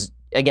 which is,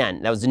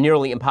 again, that was a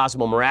nearly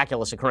impossible,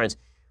 miraculous occurrence.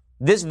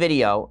 This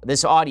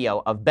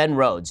audio of Ben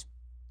Rhodes,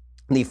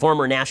 the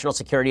former national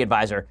security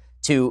advisor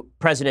to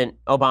President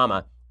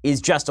Obama,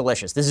 is just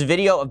delicious. This is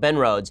video of Ben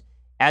Rhodes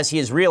as he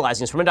is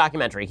realizing, it's from a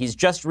documentary, he's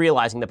just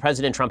realizing that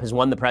President Trump has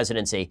won the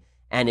presidency,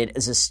 and it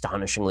is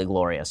astonishingly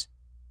glorious.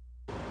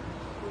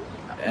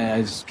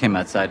 I just came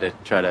outside to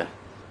try to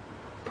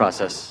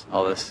process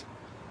all this.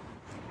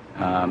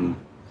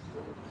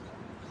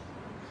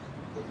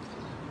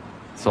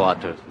 It's a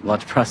lot to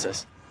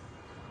process.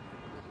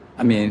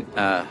 I mean,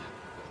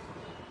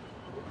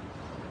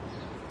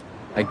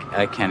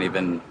 I can't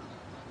even.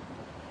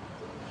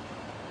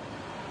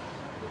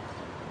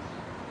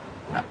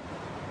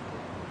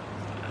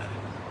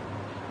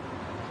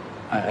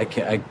 I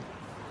can't.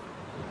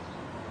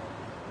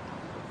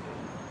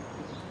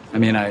 I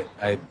mean, I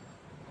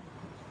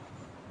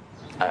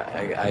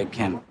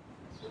can't.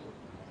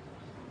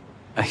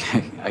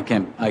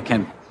 I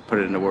can't put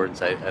it into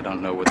words. I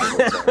don't know what the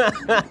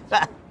words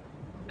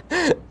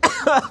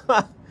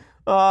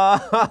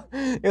are.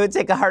 It would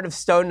take a heart of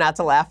stone not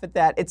to laugh at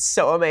that. It's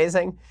so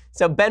amazing.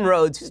 So Ben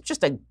Rhodes is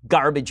just a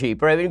garbage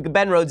heap, right? I mean,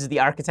 Ben Rhodes is the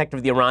architect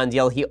of the Iran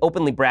deal. He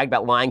openly bragged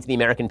about lying to the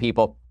American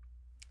people.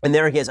 And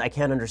there he is. I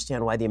can't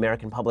understand why the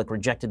American public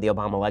rejected the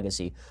Obama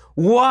legacy.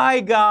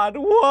 Why, God?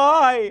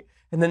 Why?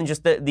 And then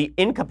just the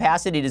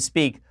incapacity to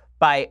speak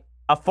by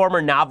a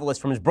former novelist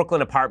from his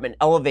Brooklyn apartment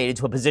elevated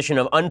to a position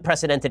of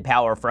unprecedented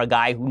power for a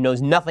guy who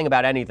knows nothing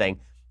about anything.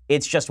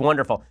 It's just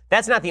wonderful.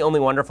 That's not the only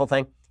wonderful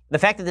thing. The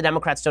fact that the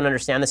Democrats don't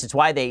understand this, it's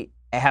why they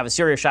have a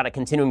serious shot at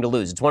continuing to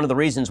lose. It's one of the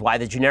reasons why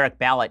the generic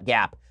ballot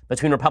gap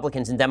between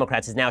Republicans and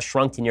Democrats has now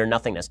shrunk to near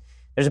nothingness.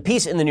 There's a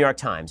piece in the New York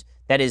Times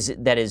that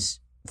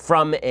is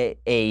from a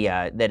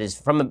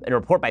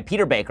report by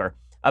Peter Baker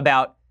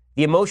about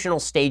the emotional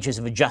stages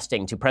of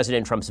adjusting to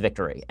President Trump's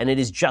victory, and it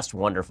is just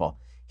wonderful.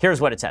 Here's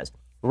what it says.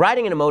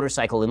 Riding in a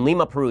motorcycle in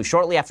Lima, Peru,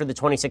 shortly after the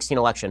 2016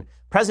 election,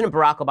 President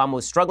Barack Obama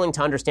was struggling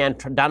to understand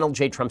Donald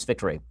J. Trump's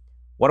victory.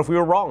 What if we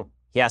were wrong?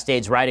 He asked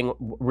aides riding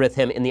with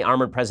him in the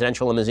armored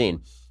presidential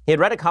limousine. He had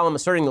read a column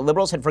asserting that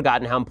liberals had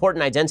forgotten how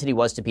important identity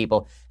was to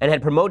people and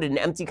had promoted an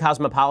empty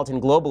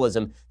cosmopolitan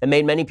globalism that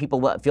made many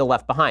people feel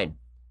left behind.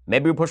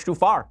 Maybe we pushed too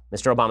far,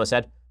 Mr. Obama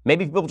said.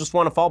 Maybe people just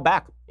want to fall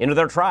back into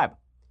their tribe.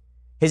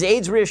 His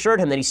aides reassured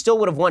him that he still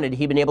would have won had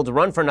he been able to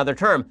run for another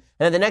term,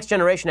 and that the next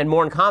generation had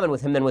more in common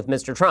with him than with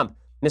Mr. Trump.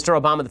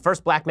 Mr. Obama, the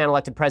first black man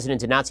elected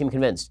president, did not seem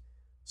convinced.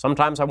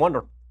 Sometimes I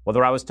wonder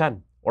whether I was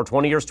 10 or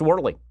 20 years too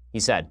early, he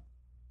said.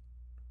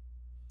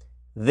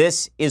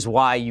 This is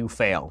why you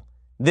fail.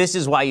 This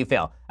is why you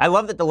fail. I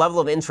love that the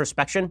level of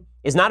introspection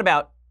is not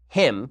about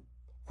him,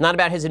 not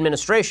about his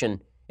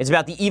administration. It's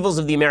about the evils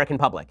of the American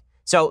public.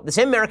 So the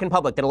same American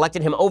public that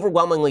elected him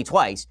overwhelmingly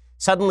twice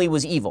suddenly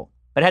was evil.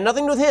 But it had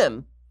nothing to do with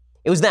him.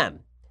 It was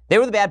them. They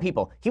were the bad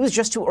people. He was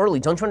just too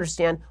early. Don't you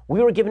understand?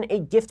 We were given a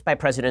gift by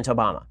President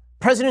Obama.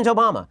 President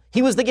Obama.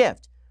 He was the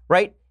gift,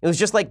 right? It was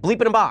just like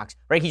bleep in a box,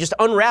 right? He just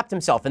unwrapped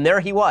himself, and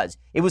there he was.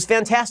 It was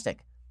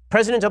fantastic.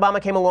 President Obama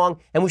came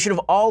along, and we should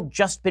have all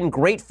just been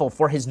grateful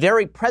for his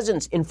very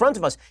presence in front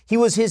of us. He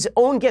was his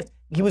own gift.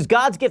 He was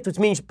God's gift, which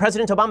means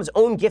President Obama's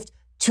own gift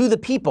to the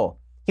people.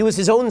 He was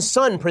his own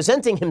son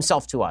presenting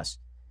himself to us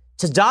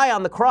to die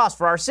on the cross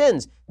for our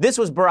sins. This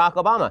was Barack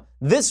Obama.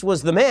 This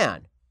was the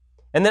man.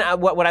 And then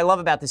what I love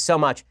about this so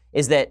much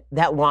is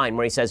that line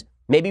where he says,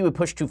 maybe we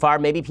pushed too far,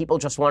 maybe people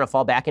just want to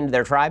fall back into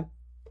their tribe.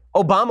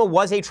 Obama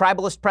was a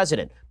tribalist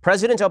president.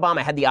 President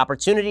Obama had the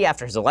opportunity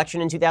after his election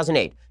in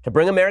 2008 to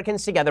bring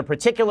Americans together,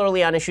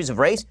 particularly on issues of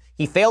race.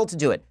 He failed to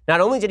do it.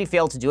 Not only did he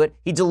fail to do it,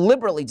 he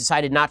deliberately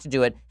decided not to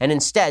do it, and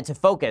instead to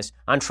focus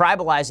on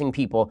tribalizing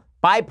people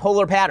by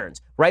polar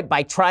patterns, right?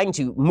 By trying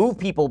to move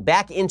people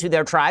back into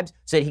their tribes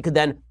so that he could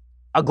then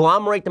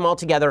agglomerate them all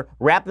together,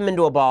 wrap them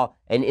into a ball,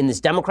 and in this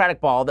Democratic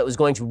ball that was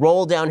going to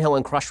roll downhill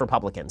and crush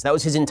Republicans. That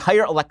was his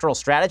entire electoral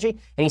strategy,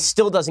 and he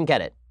still doesn't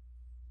get it.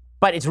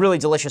 But it's really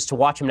delicious to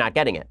watch him not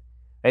getting it.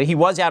 He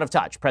was out of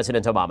touch,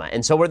 President Obama,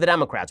 and so were the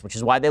Democrats, which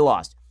is why they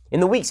lost. In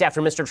the weeks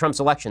after Mr. Trump's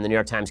election, the New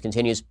York Times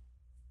continues,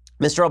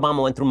 Mr.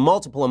 Obama went through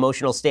multiple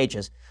emotional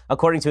stages,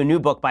 according to a new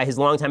book by his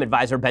longtime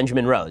advisor,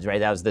 Benjamin Rhodes, right?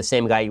 That was the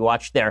same guy you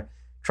watched there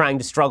trying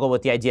to struggle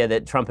with the idea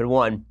that Trump had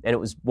won, and it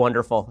was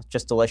wonderful,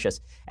 just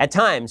delicious. At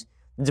times,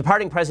 the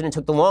departing president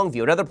took the long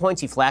view. At other points,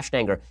 he flashed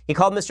anger. He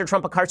called Mr.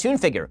 Trump a cartoon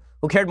figure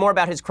who cared more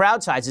about his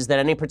crowd sizes than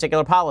any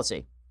particular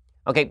policy.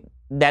 Okay,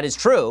 that is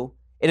true.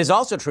 It is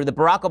also true that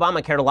Barack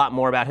Obama cared a lot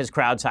more about his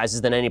crowd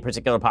sizes than any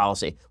particular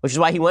policy, which is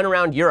why he went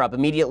around Europe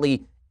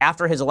immediately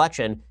after his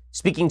election,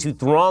 speaking to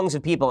throngs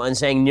of people and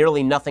saying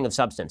nearly nothing of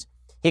substance.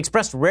 He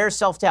expressed rare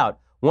self-doubt,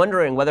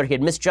 wondering whether he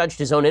had misjudged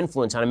his own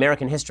influence on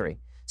American history.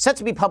 Set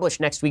to be published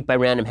next week by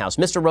Random House,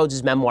 Mr.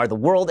 Rhodes' memoir, The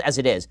World as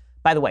It Is.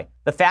 By the way,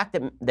 the fact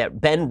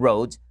that Ben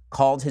Rhodes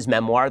called his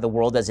memoir The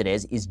World as It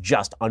is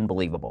just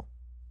unbelievable.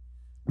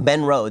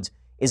 Ben Rhodes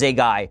is a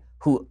guy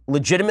who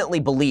legitimately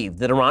believed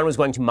that Iran was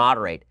going to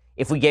moderate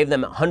if we gave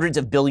them hundreds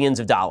of billions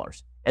of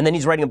dollars. And then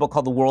he's writing a book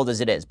called The World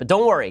as It Is. But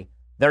don't worry,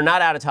 they're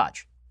not out of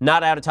touch.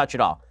 Not out of touch at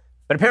all.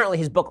 But apparently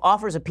his book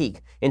offers a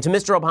peek into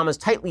Mr. Obama's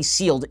tightly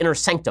sealed inner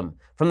sanctum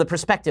from the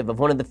perspective of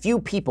one of the few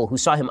people who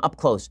saw him up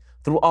close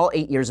through all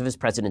 8 years of his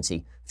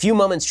presidency. Few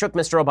moments shook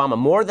Mr. Obama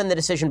more than the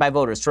decision by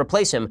voters to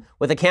replace him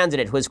with a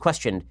candidate who has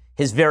questioned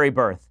his very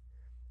birth.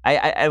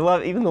 I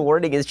love, even the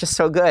wording is just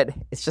so good.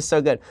 It's just so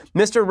good.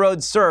 Mr.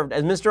 Rhodes served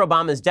as Mr.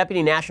 Obama's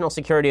deputy national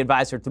security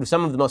advisor through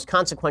some of the most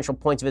consequential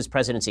points of his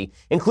presidency,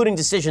 including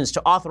decisions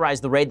to authorize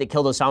the raid that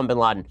killed Osama bin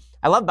Laden.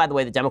 I love, by the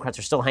way, that Democrats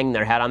are still hanging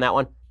their hat on that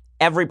one.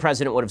 Every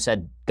president would have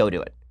said, go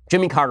do it.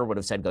 Jimmy Carter would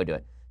have said, go do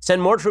it.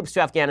 Send more troops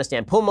to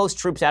Afghanistan, pull most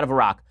troops out of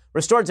Iraq,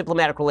 restore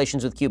diplomatic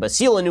relations with Cuba,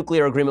 seal a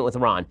nuclear agreement with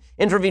Iran,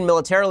 intervene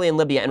militarily in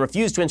Libya, and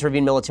refuse to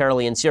intervene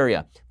militarily in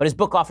Syria. But his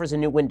book offers a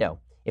new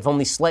window, if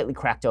only slightly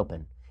cracked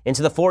open,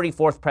 into the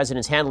 44th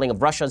president's handling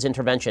of Russia's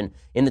intervention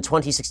in the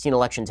 2016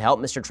 election to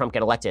help Mr. Trump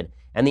get elected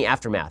and the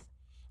aftermath.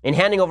 In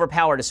handing over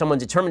power to someone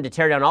determined to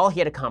tear down all he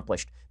had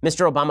accomplished,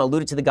 Mr. Obama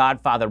alluded to the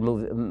Godfather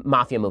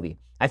mafia movie.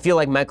 I feel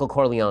like Michael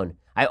Corleone.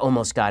 I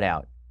almost got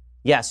out.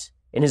 Yes,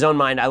 in his own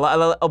mind,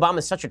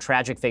 Obama's such a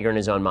tragic figure in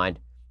his own mind.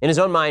 In his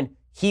own mind,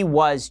 he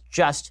was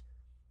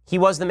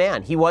the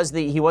man. He was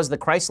the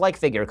Christ-like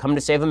figure come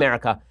to save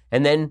America,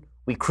 and then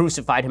we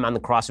crucified him on the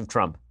cross of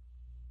Trump.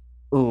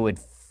 Ooh, it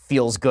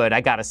feels good,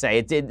 I gotta say.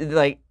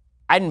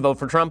 I didn't vote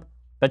for Trump,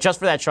 but just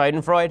for that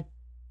Schadenfreude,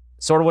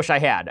 sort of wish I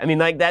had. I mean,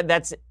 like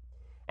that's,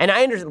 and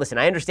I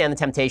understand the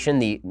temptation.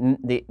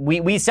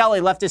 We sell a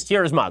leftist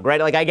tears mug, right?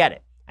 Like I get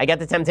it. I get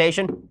the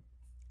temptation.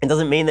 It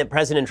doesn't mean that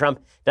President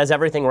Trump does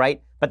everything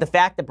right, but the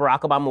fact that Barack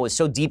Obama was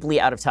so deeply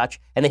out of touch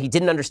and that he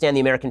didn't understand the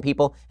American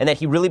people and that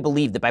he really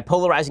believed that by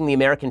polarizing the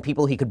American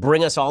people, he could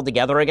bring us all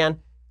together again,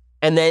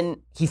 and then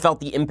he felt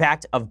the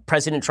impact of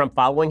President Trump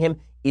following him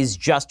is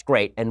just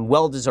great and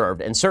well-deserved,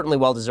 and certainly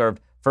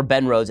well-deserved for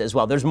Ben Rhodes as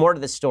well. There's more to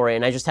this story,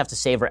 and I just have to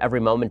savor every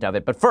moment of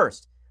it. But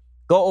first,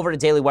 go over to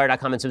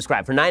dailywire.com and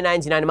subscribe. For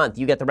 $9.99 a month,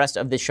 you get the rest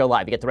of this show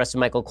live. You get the rest of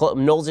Michael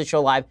Knowles'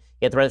 show live.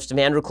 You get the rest of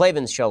Andrew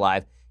Klavan's show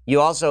live. You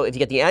also, if you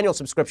get the annual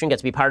subscription, get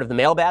to be part of the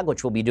mailbag,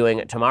 which we'll be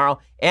doing tomorrow.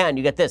 And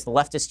you get this, the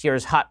Leftist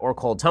Tears Hot or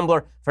Cold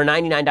Tumbler. For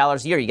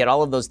 $99 a year, you get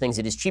all of those things.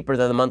 It is cheaper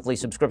than the monthly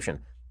subscription.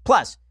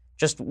 Plus,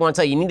 just want to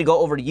tell you, you need to go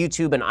over to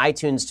YouTube and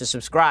iTunes to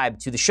subscribe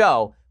to the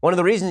show. One of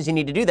the reasons you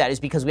need to do that is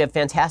because we have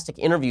fantastic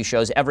interview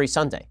shows every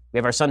Sunday. We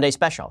have our Sunday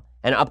special.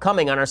 And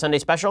upcoming on our Sunday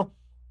special,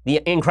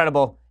 the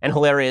incredible and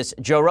hilarious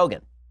Joe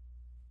Rogan.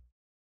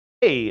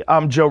 Hey,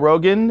 I'm Joe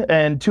Rogan,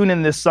 and tune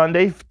in this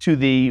Sunday to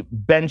the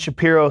Ben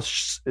Shapiro,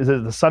 is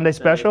it the Sunday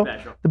special?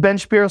 The Ben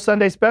Shapiro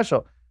Sunday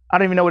special. I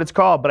don't even know what it's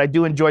called, but I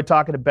do enjoy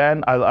talking to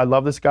Ben. I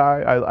love this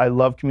guy. I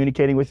love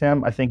communicating with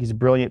him. I think he's a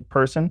brilliant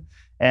person.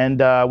 And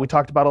we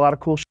talked about a lot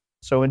of cool shit.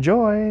 So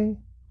enjoy,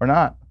 or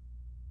not.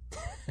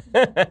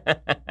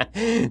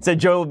 So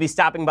Joe will be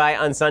stopping by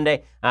on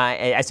Sunday.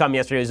 I saw him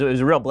yesterday. It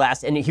was a real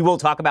blast. And he will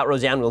talk about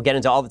Roseanne. We'll get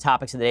into all the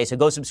topics of the day. So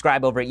go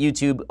subscribe over at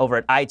YouTube, over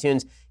at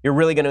iTunes. You're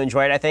really going to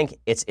enjoy it, I think.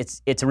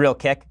 It's a real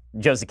kick.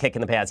 Joe's a kick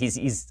in the pants.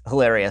 He's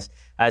hilarious.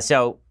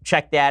 So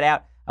check that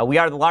out. We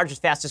are the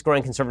largest, fastest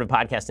growing conservative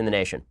podcast in the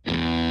nation.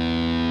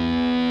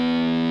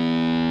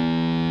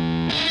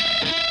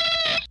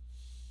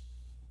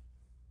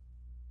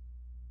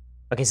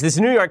 Okay, so this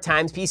New York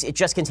Times piece, it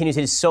just continues.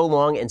 It is so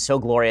long and so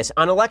glorious.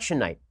 On election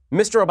night,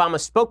 Mr. Obama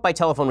spoke by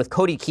telephone with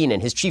Cody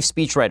Keenan, his chief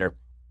speechwriter,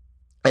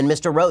 and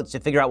Mr. Rhodes to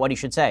figure out what he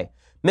should say.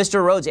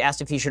 Mr. Rhodes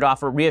asked if he should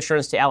offer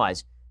reassurance to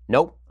allies.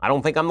 Nope, I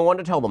don't think I'm the one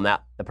to tell them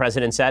that, the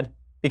president said,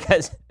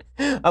 because,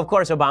 of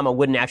course, Obama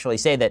wouldn't actually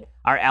say that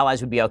our allies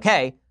would be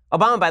okay.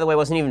 Obama, by the way,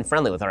 wasn't even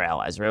friendly with our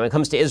allies. When it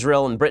comes to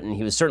Israel and Britain,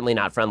 he was certainly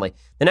not friendly.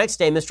 The next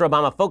day, Mr.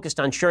 Obama focused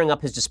on cheering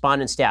up his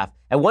despondent staff.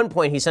 At one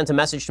point, he sent a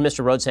message to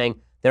Mr. Rhodes saying,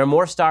 there are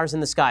more stars in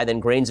the sky than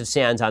grains of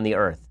sand on the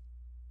earth.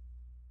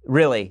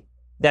 Really,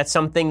 that's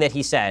something that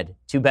he said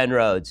to Ben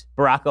Rhodes,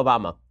 Barack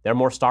Obama. There are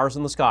more stars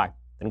in the sky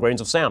than grains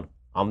of sand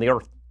on the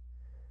earth.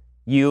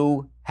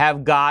 You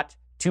have got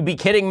to be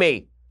kidding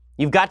me.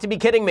 You've got to be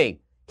kidding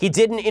me. He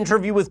did an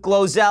interview with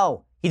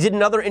Glozell. He did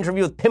another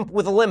interview with Pimp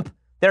with a Limp.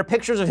 There are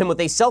pictures of him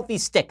with a selfie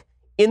stick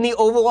in the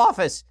Oval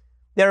Office.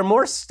 There are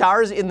more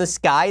stars in the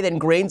sky than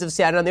grains of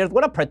sand on the earth.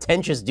 What a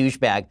pretentious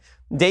douchebag.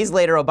 Days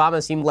later,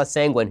 Obama seemed less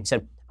sanguine. He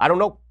said, I don't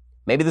know.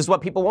 Maybe this is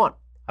what people want.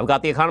 I've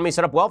got the economy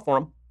set up well for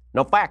them.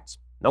 No facts,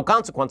 no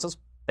consequences.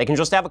 They can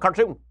just have a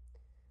cartoon.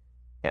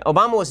 Yeah,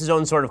 Obama was his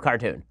own sort of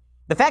cartoon.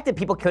 The fact that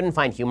people couldn't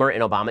find humor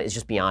in Obama is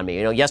just beyond me.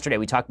 You know, yesterday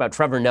we talked about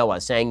Trevor Noah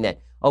saying that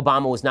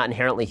Obama was not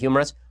inherently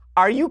humorous.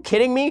 Are you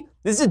kidding me?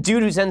 This is a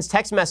dude who sends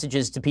text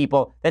messages to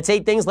people that say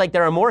things like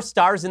there are more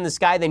stars in the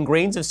sky than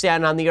grains of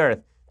sand on the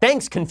earth.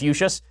 Thanks,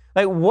 Confucius.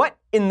 Like, what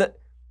in the...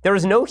 There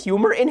is no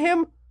humor in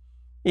him?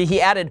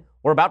 He added,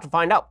 we're about to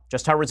find out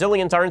just how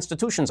resilient our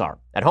institutions are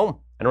at home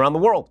and around the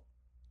world.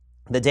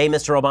 The day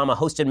Mr. Obama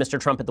hosted Mr.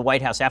 Trump at the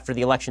White House after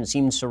the election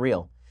seemed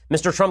surreal.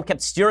 Mr. Trump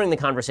kept steering the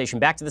conversation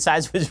back to the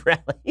size of his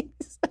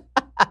rallies,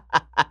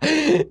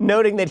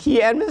 noting that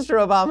he and Mr.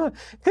 Obama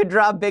could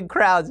draw big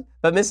crowds,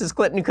 but Mrs.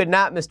 Clinton could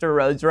not, Mr.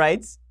 Rhodes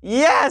writes.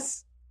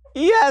 Yes,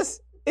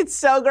 it's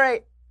so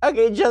great.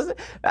 Okay,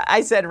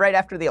 I said right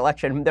after the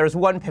election, there was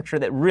one picture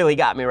that really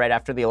got me right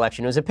after the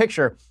election. It was a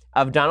picture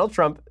of Donald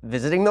Trump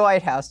visiting the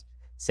White House,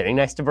 sitting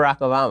next to Barack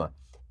Obama.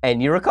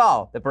 And you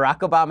recall that Barack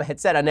Obama had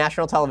said on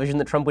national television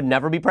that Trump would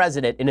never be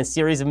president in a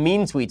series of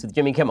mean tweets with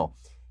Jimmy Kimmel.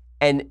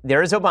 And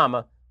there is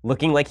Obama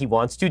looking like he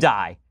wants to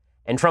die,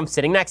 and Trump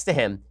sitting next to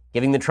him,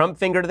 giving the Trump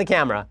finger to the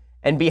camera,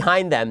 and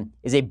behind them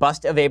is a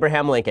bust of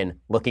Abraham Lincoln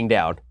looking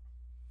down.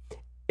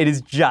 It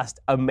is just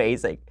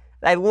amazing.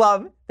 I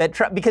love that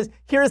Trump, because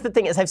here's the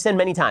thing, as I've said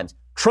many times,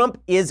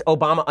 Trump is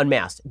Obama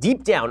unmasked.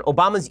 Deep down,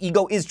 Obama's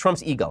ego is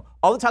Trump's ego.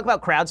 All the talk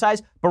about crowd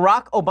size,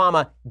 Barack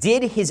Obama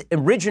did his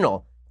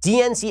original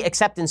DNC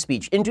acceptance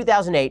speech in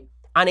 2008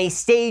 on a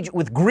stage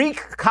with Greek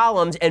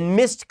columns and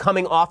mist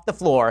coming off the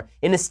floor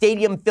in a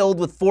stadium filled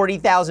with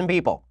 40,000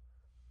 people.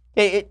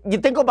 You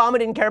think Obama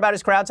didn't care about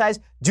his crowd size?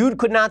 Dude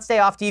could not stay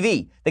off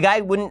TV. The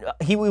guy wouldn't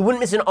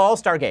miss an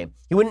all-star game.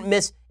 He wouldn't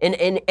miss an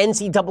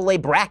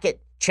NCAA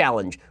bracket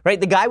challenge,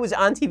 right? The guy was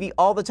on TV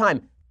all the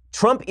time.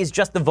 Trump is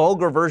just the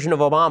vulgar version of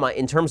Obama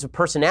in terms of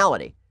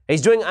personality. I'm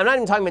not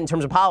even talking about in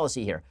terms of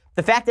policy here.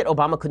 The fact that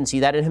Obama couldn't see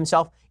that in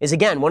himself is,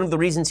 again, one of the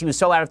reasons he was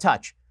so out of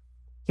touch.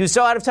 He was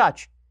so out of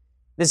touch.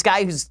 This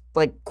guy who's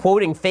like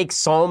quoting fake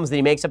psalms that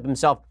he makes up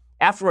himself.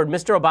 Afterward,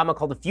 Mr. Obama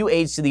called a few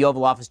aides to the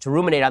Oval Office to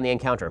ruminate on the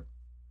encounter.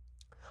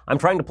 I'm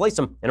trying to place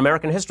him in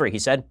American history, he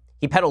said.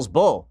 He peddles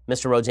bull,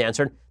 Mr. Rhodes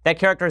answered. That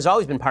character has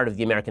always been part of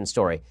the American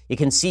story. You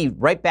can see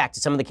right back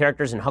to some of the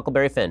characters in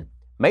Huckleberry Finn.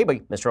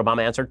 Maybe, Mr.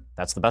 Obama answered.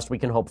 That's the best we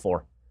can hope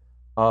for.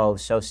 Oh,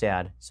 so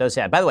sad. So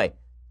sad. By the way,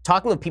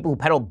 talking of people who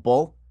peddle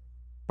bull,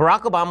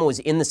 Barack Obama was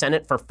in the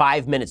Senate for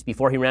 5 minutes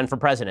before he ran for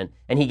president,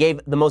 and he gave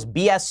the most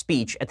BS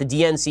speech at the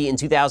DNC in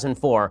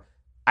 2004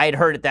 I had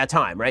heard at that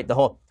time, right? The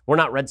whole, we're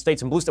not red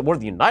states and blue states, we're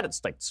the United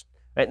States.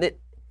 Right?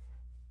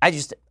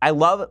 I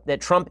love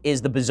that Trump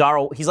is the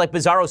bizarro, he's like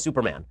bizarro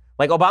Superman.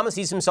 Like Obama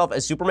sees himself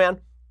as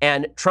Superman,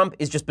 and Trump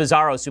is just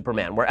bizarro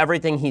Superman, where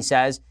everything he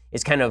says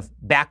is kind of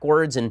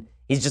backwards, and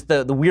he's just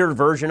the weird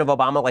version of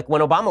Obama. Like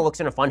when Obama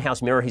looks in a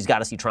funhouse mirror, he's got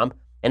to see Trump,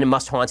 and it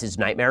must haunt his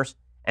nightmares,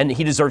 and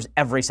he deserves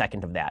every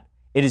second of that.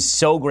 It is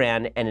so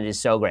grand, and it is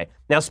so great.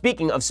 Now,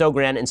 speaking of so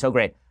grand and so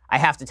great, I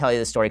have to tell you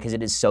this story because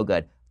it is so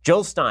good.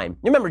 Jill Stein,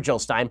 you remember Jill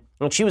Stein?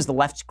 Well, she was the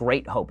left's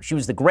great hope. She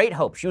was the great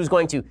hope. She was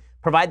going to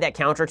provide that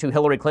counter to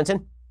Hillary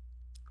Clinton.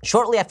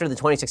 Shortly after the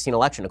 2016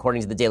 election,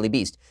 according to the Daily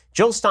Beast,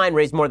 Jill Stein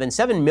raised more than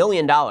 $7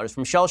 million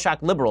from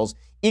shell-shocked liberals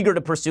eager to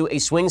pursue a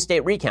swing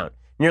state recount.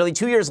 Nearly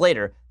 2 years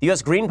later, the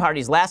U.S. Green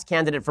Party's last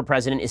candidate for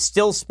president is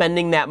still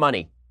spending that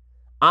money.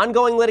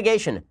 Ongoing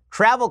litigation,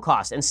 travel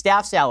costs, and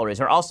staff salaries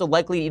are also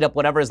likely to eat up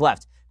whatever is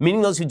left,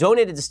 meaning those who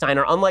donated to Stein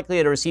are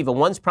unlikely to receive a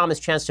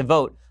once-promised chance to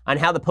vote on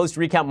how the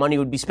post-recount money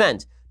would be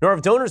spent, nor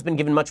have donors been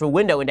given much of a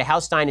window into how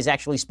Stein is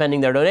actually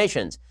spending their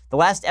donations. The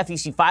last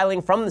FEC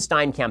filing from the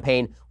Stein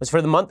campaign was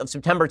for the month of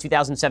September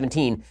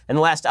 2017, and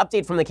the last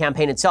update from the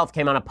campaign itself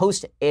came on a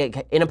post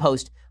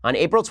on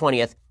April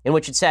 20th, in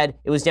which it said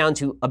it was down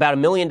to about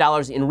 $1 million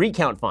in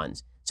recount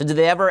funds. So did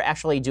they ever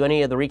actually do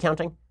any of the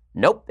recounting?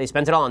 Nope, they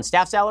spent it all on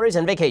staff salaries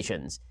and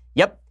vacations.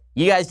 Yep,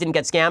 you guys didn't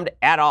get scammed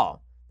at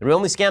all. The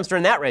only scamster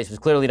in that race was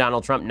clearly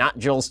Donald Trump, not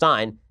Jill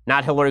Stein,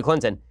 not Hillary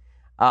Clinton.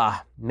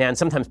 Man,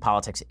 sometimes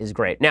politics is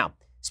great. Now,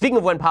 speaking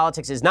of when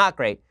politics is not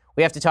great,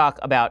 we have to talk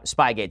about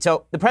Spygate.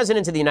 So the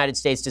president of the United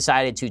States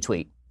decided to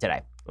tweet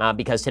today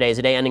because today is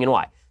a day ending in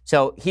Y.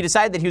 So he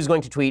decided that he was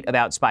going to tweet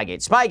about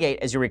Spygate. Spygate,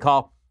 as you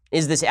recall,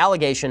 is this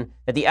allegation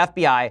that the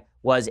FBI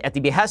was, at the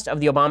behest of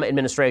the Obama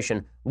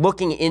administration,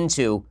 looking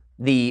into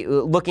the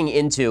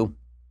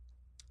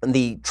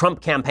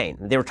Trump campaign.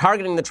 They were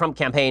targeting the Trump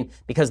campaign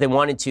because they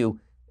wanted to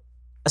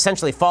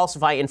essentially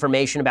falsify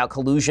information about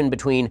collusion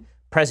between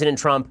President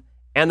Trump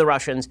and the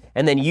Russians,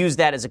 and then use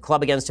that as a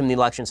club against him in the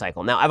election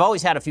cycle. Now, I've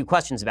always had a few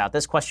questions about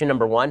this. Question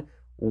number one,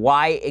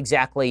 why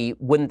exactly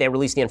wouldn't they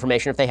release the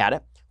information if they had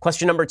it?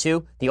 Question number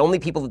two, the only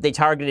people that they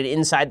targeted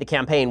inside the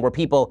campaign were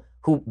people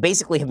who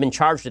basically have been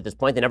charged at this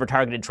point. They never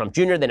targeted Trump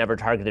Jr., they never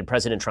targeted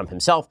President Trump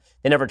himself,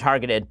 they never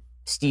targeted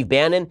Steve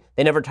Bannon,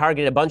 they never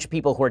targeted a bunch of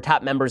people who were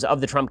top members of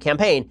the Trump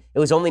campaign. It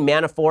was only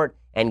Manafort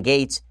and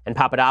Gates and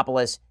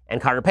Papadopoulos and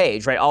Carter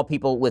Page, right? All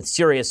people with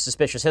serious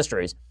suspicious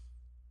histories.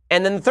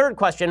 And then the third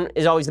question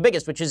is always the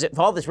biggest, which is if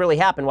all this really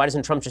happened, why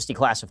doesn't Trump just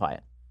declassify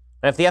it?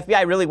 And if the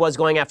FBI really was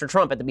going after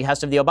Trump at the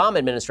behest of the Obama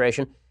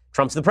administration,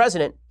 Trump's the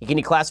president, he can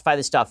declassify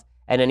this stuff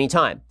at any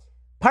time.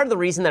 Part of the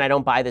reason that I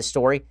don't buy this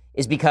story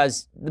is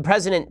because the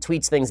president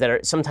tweets things that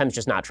are sometimes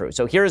just not true.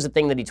 So here's the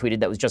thing that he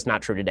tweeted that was just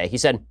not true today. He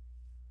said,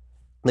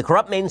 the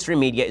corrupt mainstream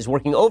media is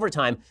working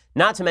overtime,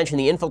 not to mention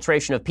the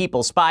infiltration of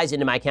people, spies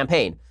into my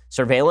campaign.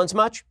 Surveillance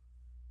much?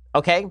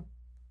 Okay,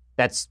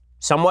 that's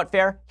somewhat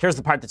fair. Here's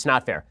the part that's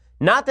not fair.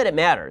 Not that it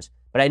matters,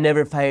 but I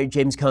never fired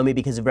James Comey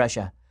because of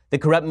Russia. The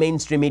corrupt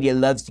mainstream media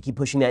loves to keep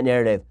pushing that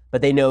narrative,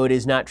 but they know it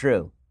is not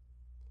true.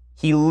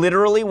 He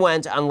literally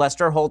went on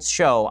Lester Holt's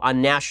show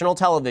on national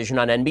television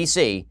on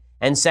NBC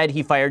and said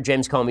he fired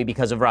James Comey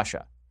because of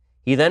Russia.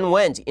 He then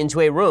went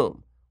into a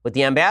room with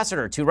the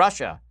ambassador to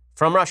Russia,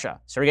 from Russia,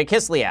 Sergei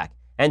Kislyak,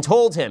 and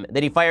told him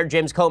that he fired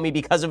James Comey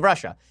because of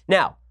Russia.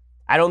 Now,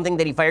 I don't think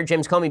that he fired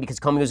James Comey because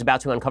Comey was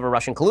about to uncover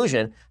Russian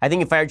collusion. I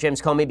think he fired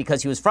James Comey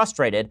because he was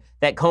frustrated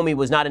that Comey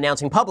was not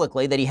announcing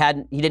publicly that he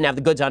didn't have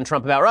the goods on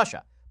Trump about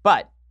Russia.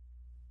 But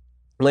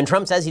when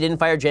Trump says he didn't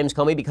fire James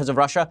Comey because of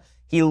Russia,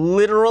 he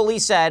literally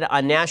said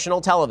on national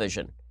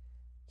television,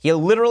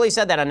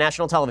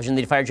 that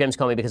he fired James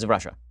Comey because of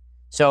Russia.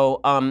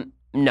 So,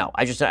 no,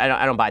 I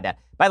don't buy that.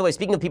 By the way,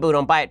 speaking of people who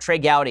don't buy it, Trey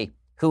Gowdy,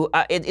 who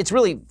it's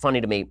really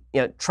funny to me.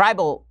 You know,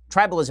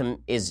 tribalism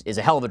is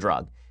a hell of a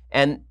drug.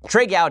 And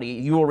Trey Gowdy,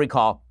 you will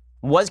recall,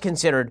 was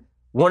considered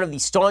one of the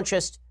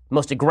staunchest,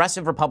 most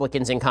aggressive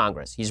Republicans in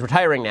Congress. He's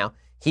retiring now.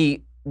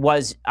 He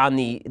was on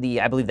the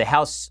I believe, the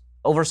House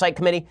Oversight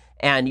Committee.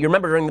 And you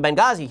remember during the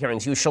Benghazi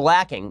hearings, he was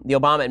shellacking the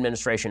Obama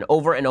administration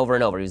over and over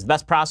and over. He was the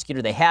best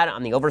prosecutor they had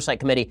on the Oversight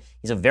Committee.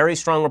 He's a very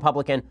strong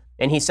Republican.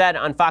 And he said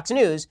on Fox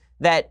News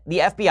that the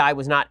FBI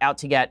was not out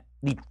to get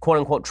the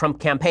quote-unquote Trump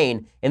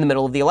campaign in the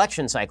middle of the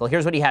election cycle.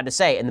 Here's what he had to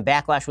say, and the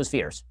backlash was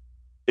fierce.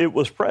 It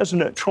was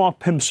President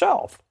Trump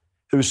himself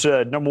who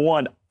said, number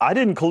one, I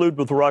didn't collude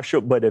with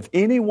Russia, but if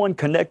anyone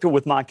connected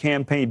with my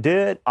campaign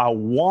did, I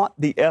want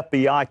the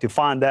FBI to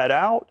find that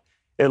out.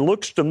 It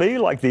looks to me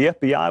like the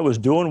FBI was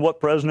doing what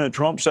President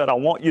Trump said, I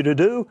want you to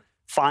do,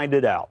 find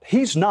it out.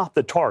 He's not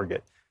the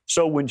target.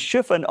 So when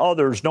Schiff and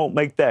others don't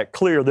make that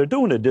clear, they're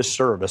doing a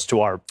disservice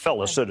to our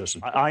fellow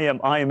citizens. I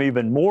am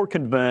even more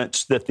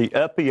convinced that the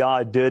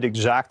FBI did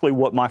exactly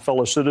what my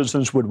fellow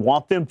citizens would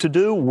want them to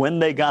do when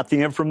they got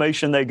the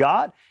information they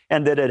got,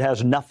 and that it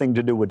has nothing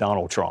to do with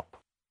Donald Trump.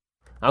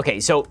 Okay,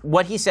 so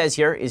what he says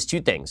here is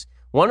two things.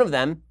 One of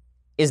them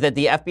is that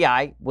the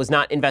FBI was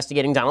not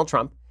investigating Donald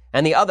Trump,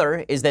 and the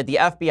other is that the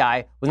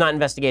FBI was not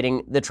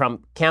investigating the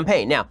Trump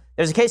campaign. Now,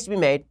 there's a case to be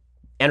made.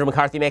 Andrew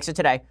McCarthy makes it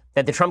today,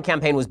 that the Trump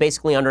campaign was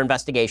basically under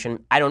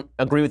investigation. I don't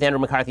agree with Andrew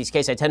McCarthy's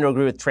case. I tend to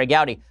agree with Trey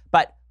Gowdy.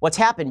 But what's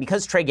happened,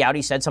 because Trey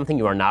Gowdy said something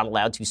you are not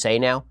allowed to say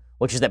now,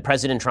 which is that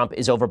President Trump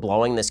is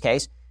overblowing this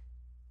case,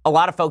 a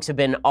lot of folks have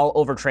been all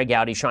over Trey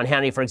Gowdy. Sean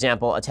Hannity, for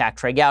example, attacked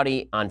Trey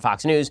Gowdy on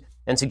Fox News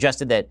and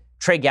suggested that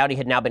Trey Gowdy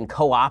had now been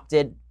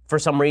co-opted for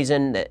some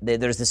reason.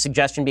 There's the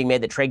suggestion being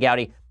made that Trey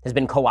Gowdy has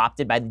been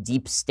co-opted by the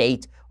deep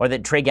state, or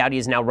that Trey Gowdy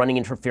is now running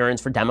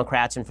interference for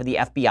Democrats and for the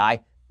FBI.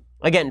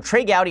 Again,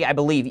 Trey Gowdy, I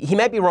believe, he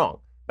might be wrong,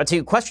 but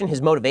to question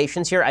his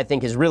motivations here, I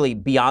think is really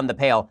beyond the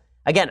pale.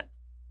 Again,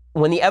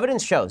 when the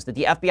evidence shows that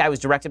the FBI was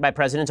directed by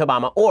President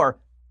Obama, or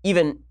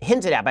even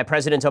hinted at by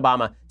President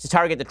Obama, to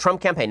target the Trump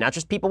campaign, not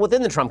just people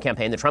within the Trump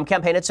campaign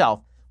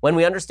itself, when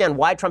we understand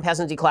why Trump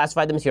hasn't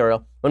declassified the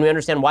material, when we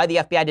understand why the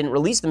FBI didn't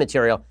release the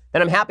material,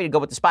 then I'm happy to go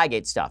with the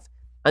Spygate stuff.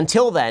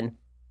 Until then,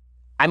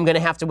 I'm going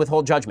to have to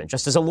withhold judgment.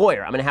 Just as a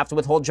lawyer, I'm going to have to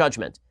withhold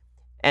judgment.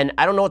 And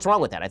I don't know what's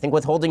wrong with that. I think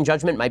withholding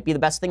judgment might be the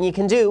best thing you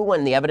can do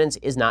when the evidence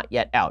is not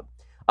yet out.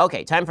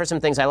 Okay, time for some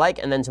things I like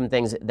and then some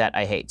things that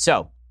I hate.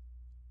 So,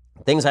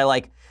 things I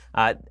like,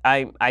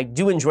 I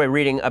do enjoy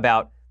reading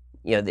about,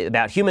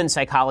 about human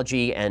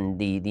psychology and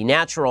the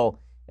natural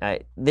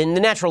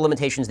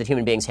limitations that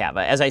human beings have.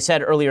 As I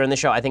said earlier in the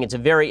show, I think it's a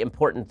very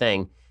important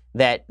thing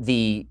that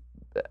the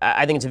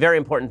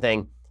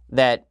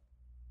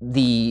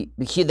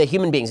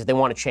human beings, if they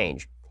want to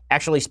change,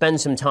 actually spend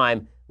some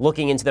time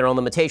looking into their own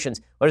limitations.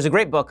 Well, there's a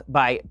great book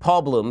by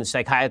Paul Bloom,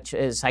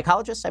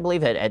 psychologist, I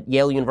believe, at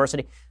Yale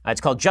University.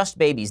 It's called Just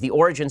Babies, The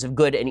Origins of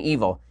Good and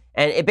Evil.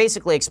 And it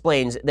basically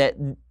explains that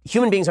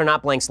human beings are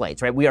not blank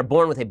slates, right? We are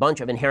born with a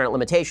bunch of inherent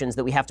limitations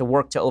that we have to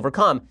work to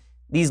overcome.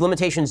 These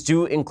limitations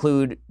do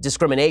include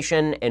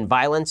discrimination and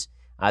violence.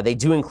 They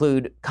do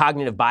include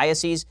cognitive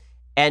biases.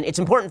 And it's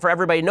important for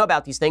everybody to know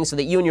about these things so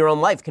that you in your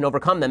own life can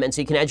overcome them, and so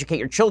you can educate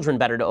your children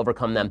better to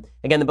overcome them.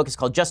 Again, the book is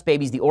called Just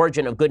Babies, The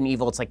Origin of Good and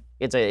Evil.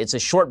 It's a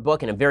short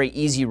book and a very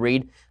easy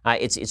read.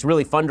 It's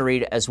really fun to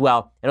read as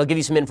well. And it'll give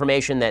you some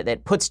information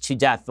that puts to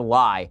death the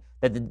lie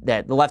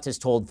that the left has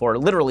told for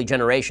literally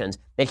generations,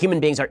 that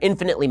human beings are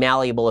infinitely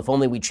malleable if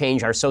only we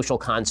change our social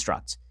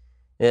constructs.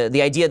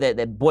 The idea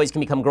that boys can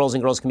become girls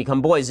and girls can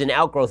become boys is an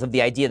outgrowth of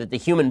the idea that the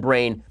human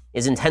brain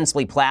is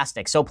intensely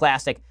plastic, so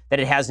plastic that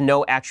it has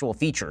no actual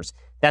features.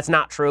 That's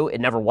not true. It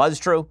never was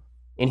true.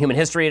 In human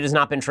history, it has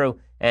not been true.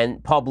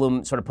 And Paul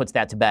Bloom sort of puts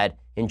that to bed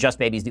in Just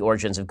Babies, The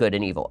Origins of Good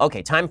and Evil.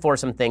 Okay, time for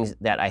some things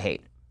that I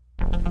hate.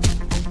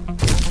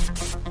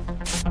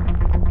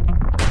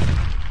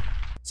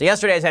 So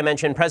yesterday, as I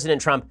mentioned, President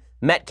Trump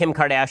met Kim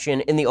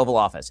Kardashian in the Oval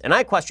Office. And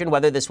I questioned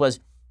whether this was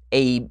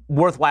a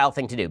worthwhile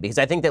thing to do, because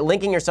I think that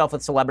linking yourself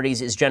with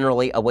celebrities is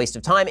generally a waste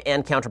of time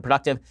and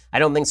counterproductive. I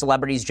don't think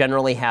celebrities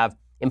generally have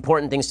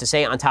important things to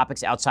say on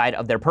topics outside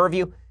of their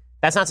purview.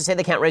 That's not to say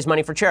they can't raise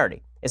money for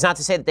charity. It's not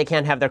to say that they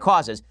can't have their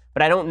causes,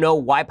 but I don't know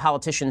why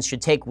politicians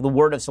should take the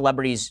word of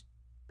celebrities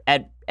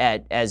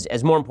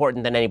as more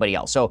important than anybody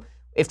else. So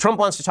if Trump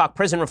wants to talk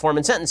prison reform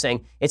and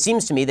sentencing, it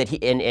seems to me that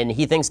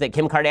he thinks that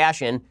Kim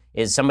Kardashian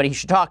is somebody he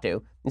should talk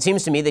to. It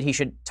seems to me that he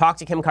should talk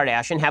to Kim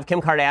Kardashian, have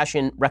Kim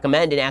Kardashian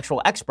recommend an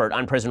actual expert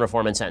on prison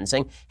reform and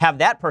sentencing, have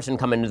that person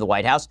come into the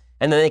White House,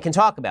 and then they can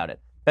talk about it.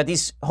 But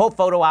these whole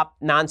photo op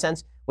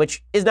nonsense,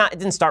 which it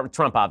didn't start with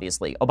Trump,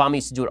 obviously. Obama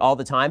used to do it all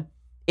the time.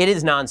 It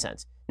is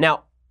nonsense.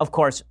 Now, of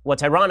course,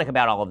 what's ironic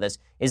about all of this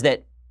is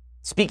that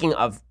speaking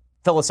of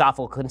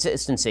philosophical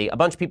consistency, a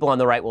bunch of people on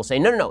the right will say,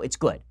 no, it's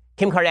good.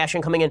 Kim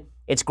Kardashian coming in,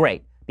 it's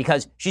great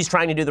because she's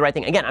trying to do the right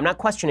thing. Again, I'm not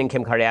questioning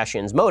Kim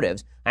Kardashian's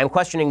motives. I'm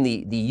questioning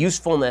the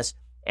usefulness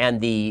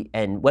and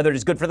whether it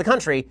is good for the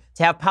country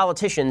to have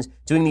politicians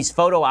doing these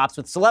photo ops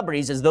with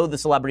celebrities as though the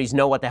celebrities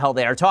know what the hell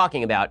they are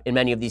talking about in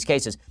many of these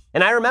cases.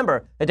 And I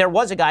remember that there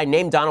was a guy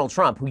named Donald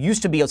Trump who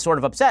used to be sort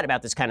of upset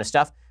about this kind of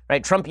stuff,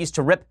 right? Trump used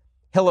to rip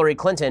Hillary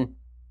Clinton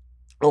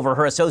over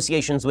her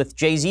associations with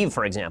Jay-Z,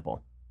 for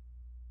example.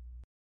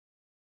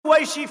 The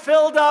way she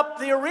filled up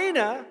the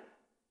arena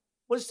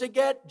was to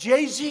get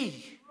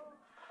Jay-Z.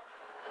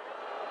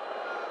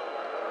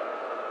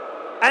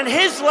 And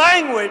his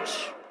language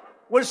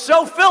was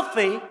so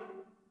filthy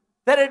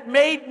that it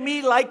made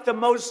me like the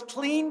most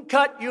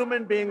clean-cut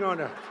human being on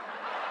earth.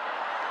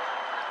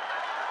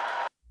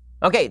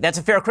 Okay, that's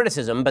a fair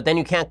criticism, but then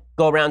you can't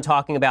go around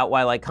talking about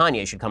why, like,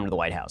 Kanye should come to the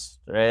White House.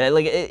 Right?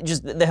 Like,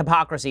 the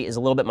hypocrisy is a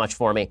little bit much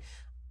for me.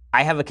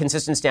 I have a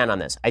consistent stand on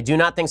this. I do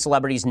not think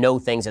celebrities know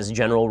things as a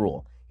general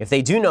rule. If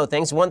they do know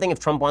things, one thing, if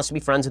Trump wants to be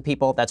friends with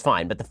people, that's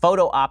fine. But the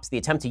photo ops, the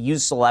attempt to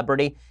use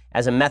celebrity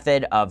as a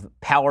method of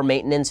power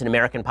maintenance in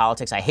American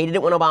politics, I hated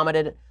it when Obama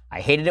did it.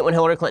 I hated it when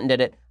Hillary Clinton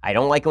did it. I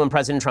don't like it when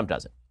President Trump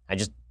does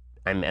it.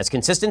 I'm as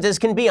consistent as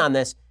can be on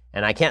this,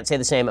 and I can't say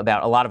the same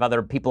about a lot of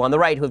other people on the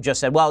right who have just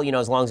said, well,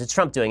 as long as it's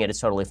Trump doing it, it's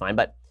totally fine.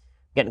 But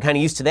getting kind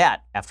of used to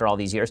that after all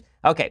these years.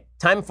 Okay,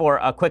 time for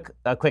a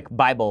quick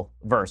Bible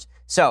verse.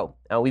 So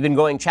we've been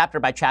going chapter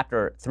by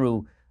chapter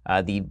through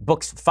the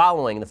books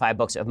following the 5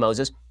 books of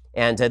Moses,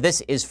 and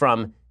this is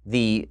from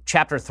the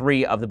chapter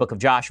 3 of the book of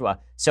Joshua.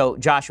 So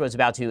Joshua is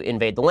about to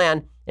invade the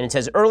land, and it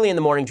says, early in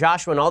the morning,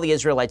 Joshua and all the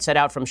Israelites set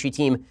out from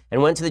Shittim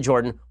and went to the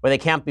Jordan, where they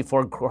camped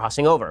before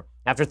crossing over.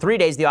 After 3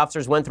 days, the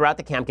officers went throughout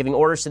the camp, giving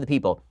orders to the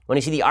people. When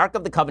you see the Ark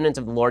of the Covenant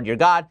of the Lord your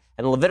God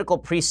and the Levitical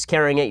priests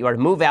carrying it, you are to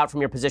move out from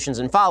your positions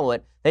and follow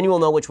it. Then you will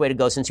know which way to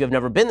go, since you have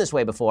never been this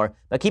way before.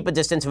 But keep a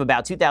distance of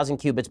about 2,000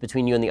 cubits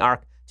between you and the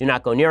Ark. Do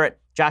not go near it.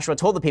 Joshua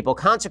told the people,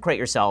 consecrate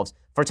yourselves,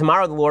 for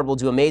tomorrow the Lord will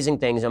do amazing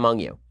things among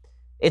you.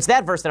 It's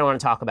that verse that I want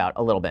to talk about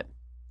a little bit.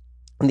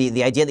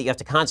 The idea that you have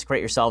to consecrate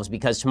yourselves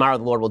because tomorrow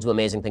the Lord will do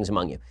amazing things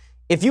among you.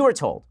 If you were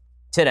told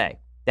today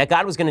that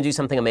God was going to do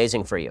something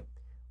amazing for you,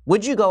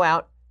 would you go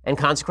out and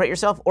consecrate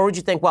yourself? Or would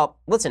you think, well,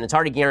 listen, it's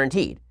already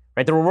guaranteed,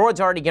 right? The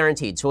reward's already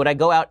guaranteed. So would I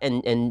go out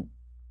and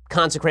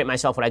consecrate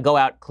myself? Would I go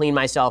out, clean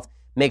myself,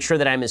 make sure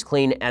that I'm as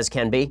clean as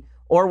can be?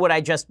 Or would I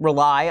just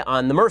rely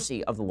on the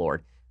mercy of the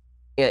Lord?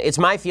 It's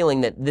my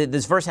feeling that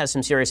this verse has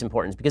some serious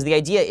importance because the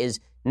idea is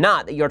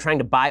not that you're trying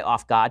to buy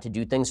off God to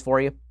do things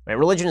for you. Right?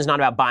 Religion is not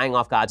about buying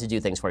off God to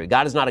do things for you.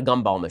 God is not a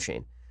gumball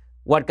machine.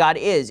 What God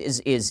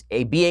is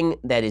a being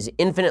that is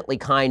infinitely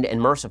kind and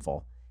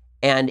merciful.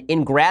 And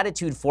in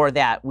gratitude for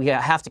that, we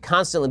have to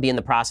constantly be in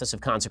the process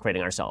of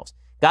consecrating ourselves.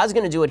 God's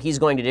going to do what he's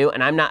going to do,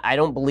 and I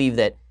don't believe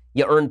that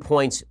you earn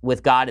points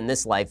with God in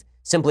this life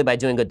simply by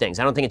doing good things.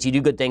 I don't think it's you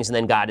do good things and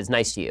then God is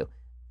nice to you.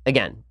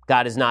 Again,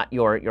 God is not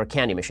your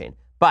candy machine.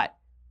 But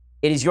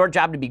it is your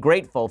job to be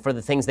grateful for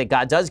the things that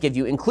God does give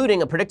you,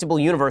 including a predictable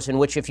universe in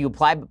which if you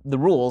apply the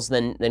rules,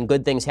 then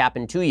good things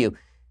happen to you.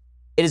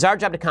 It is our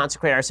job to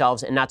consecrate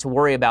ourselves and not to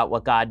worry about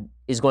what God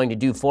is going to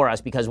do for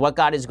us, because what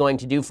God is going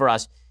to do for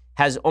us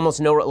has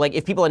almost no, like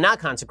if people had not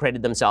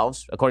consecrated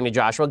themselves, according to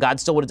Joshua, God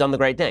still would have done the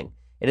great thing.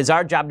 It is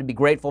our job to be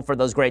grateful for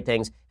those great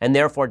things and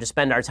therefore to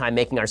spend our time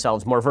making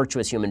ourselves more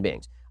virtuous human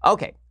beings.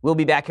 Okay, we'll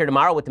be back here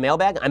tomorrow with the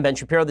mailbag. I'm Ben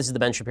Shapiro. This is The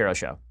Ben Shapiro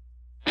Show.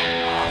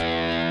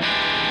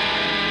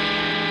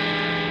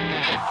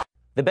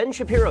 The Ben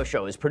Shapiro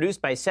Show is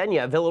produced by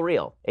Senya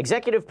Villarreal,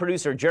 executive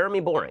producer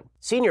Jeremy Boring,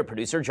 senior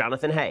producer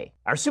Jonathan Hay.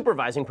 Our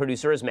supervising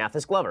producer is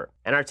Mathis Glover,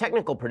 and our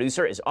technical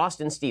producer is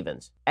Austin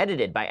Stevens.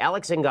 Edited by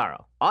Alex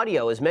Zingaro.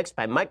 Audio is mixed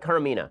by Mike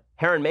Caramina.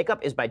 Hair and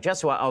makeup is by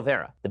Jesua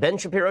Alvera. The Ben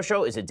Shapiro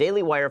Show is a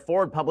Daily Wire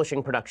Forward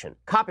Publishing production.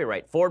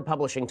 Copyright Forward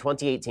Publishing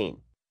 2018.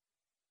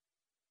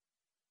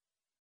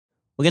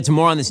 We'll get to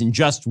more on this in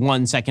just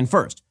 1 second.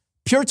 First,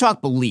 Pure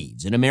Talk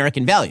believes in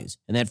American values,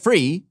 and that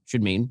free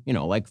should mean,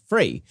 like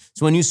free.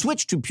 So when you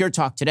switch to Pure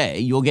Talk today,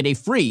 you'll get a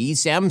free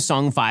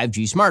Samsung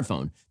 5G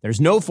smartphone. There's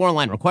no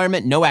 4-line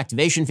requirement, no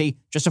activation fee,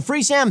 just a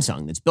free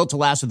Samsung that's built to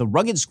last with a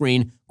rugged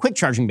screen, quick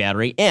charging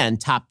battery, and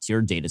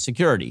top-tier data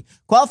security.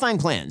 Qualifying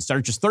plans start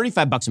at just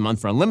 $35 a month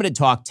for unlimited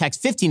talk,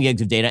 text, 15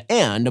 gigs of data,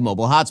 and a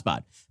mobile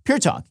hotspot. Pure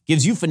Talk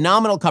gives you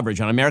phenomenal coverage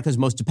on America's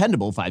most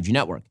dependable 5G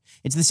network.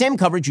 It's the same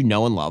coverage you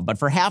know and love, but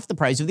for half the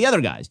price of the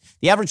other guys.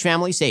 The average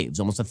family saves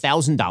almost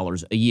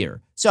 $1,000 a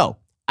year. So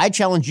I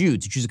challenge you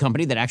to choose a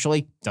company that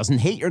actually doesn't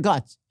hate your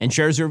guts and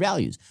shares your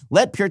values.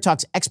 Let Pure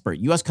Talk's expert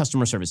U.S.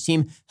 customer service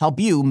team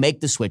help you make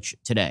the switch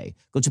today.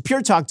 Go to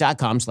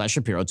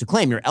puretalk.com/Shapiro to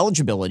claim your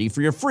eligibility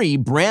for your free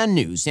brand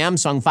new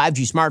Samsung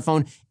 5G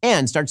smartphone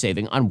and start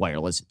saving on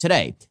wireless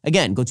today.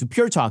 Again, go to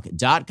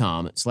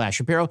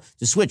puretalk.com/Shapiro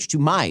to switch to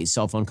my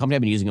cell phone company.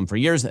 I've been using them for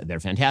years. They're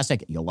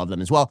fantastic. You'll love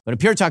them as well. Go to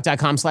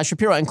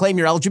puretalk.com/Shapiro and claim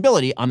your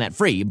eligibility on that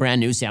free brand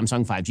new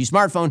Samsung 5G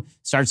smartphone.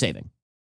 Start saving.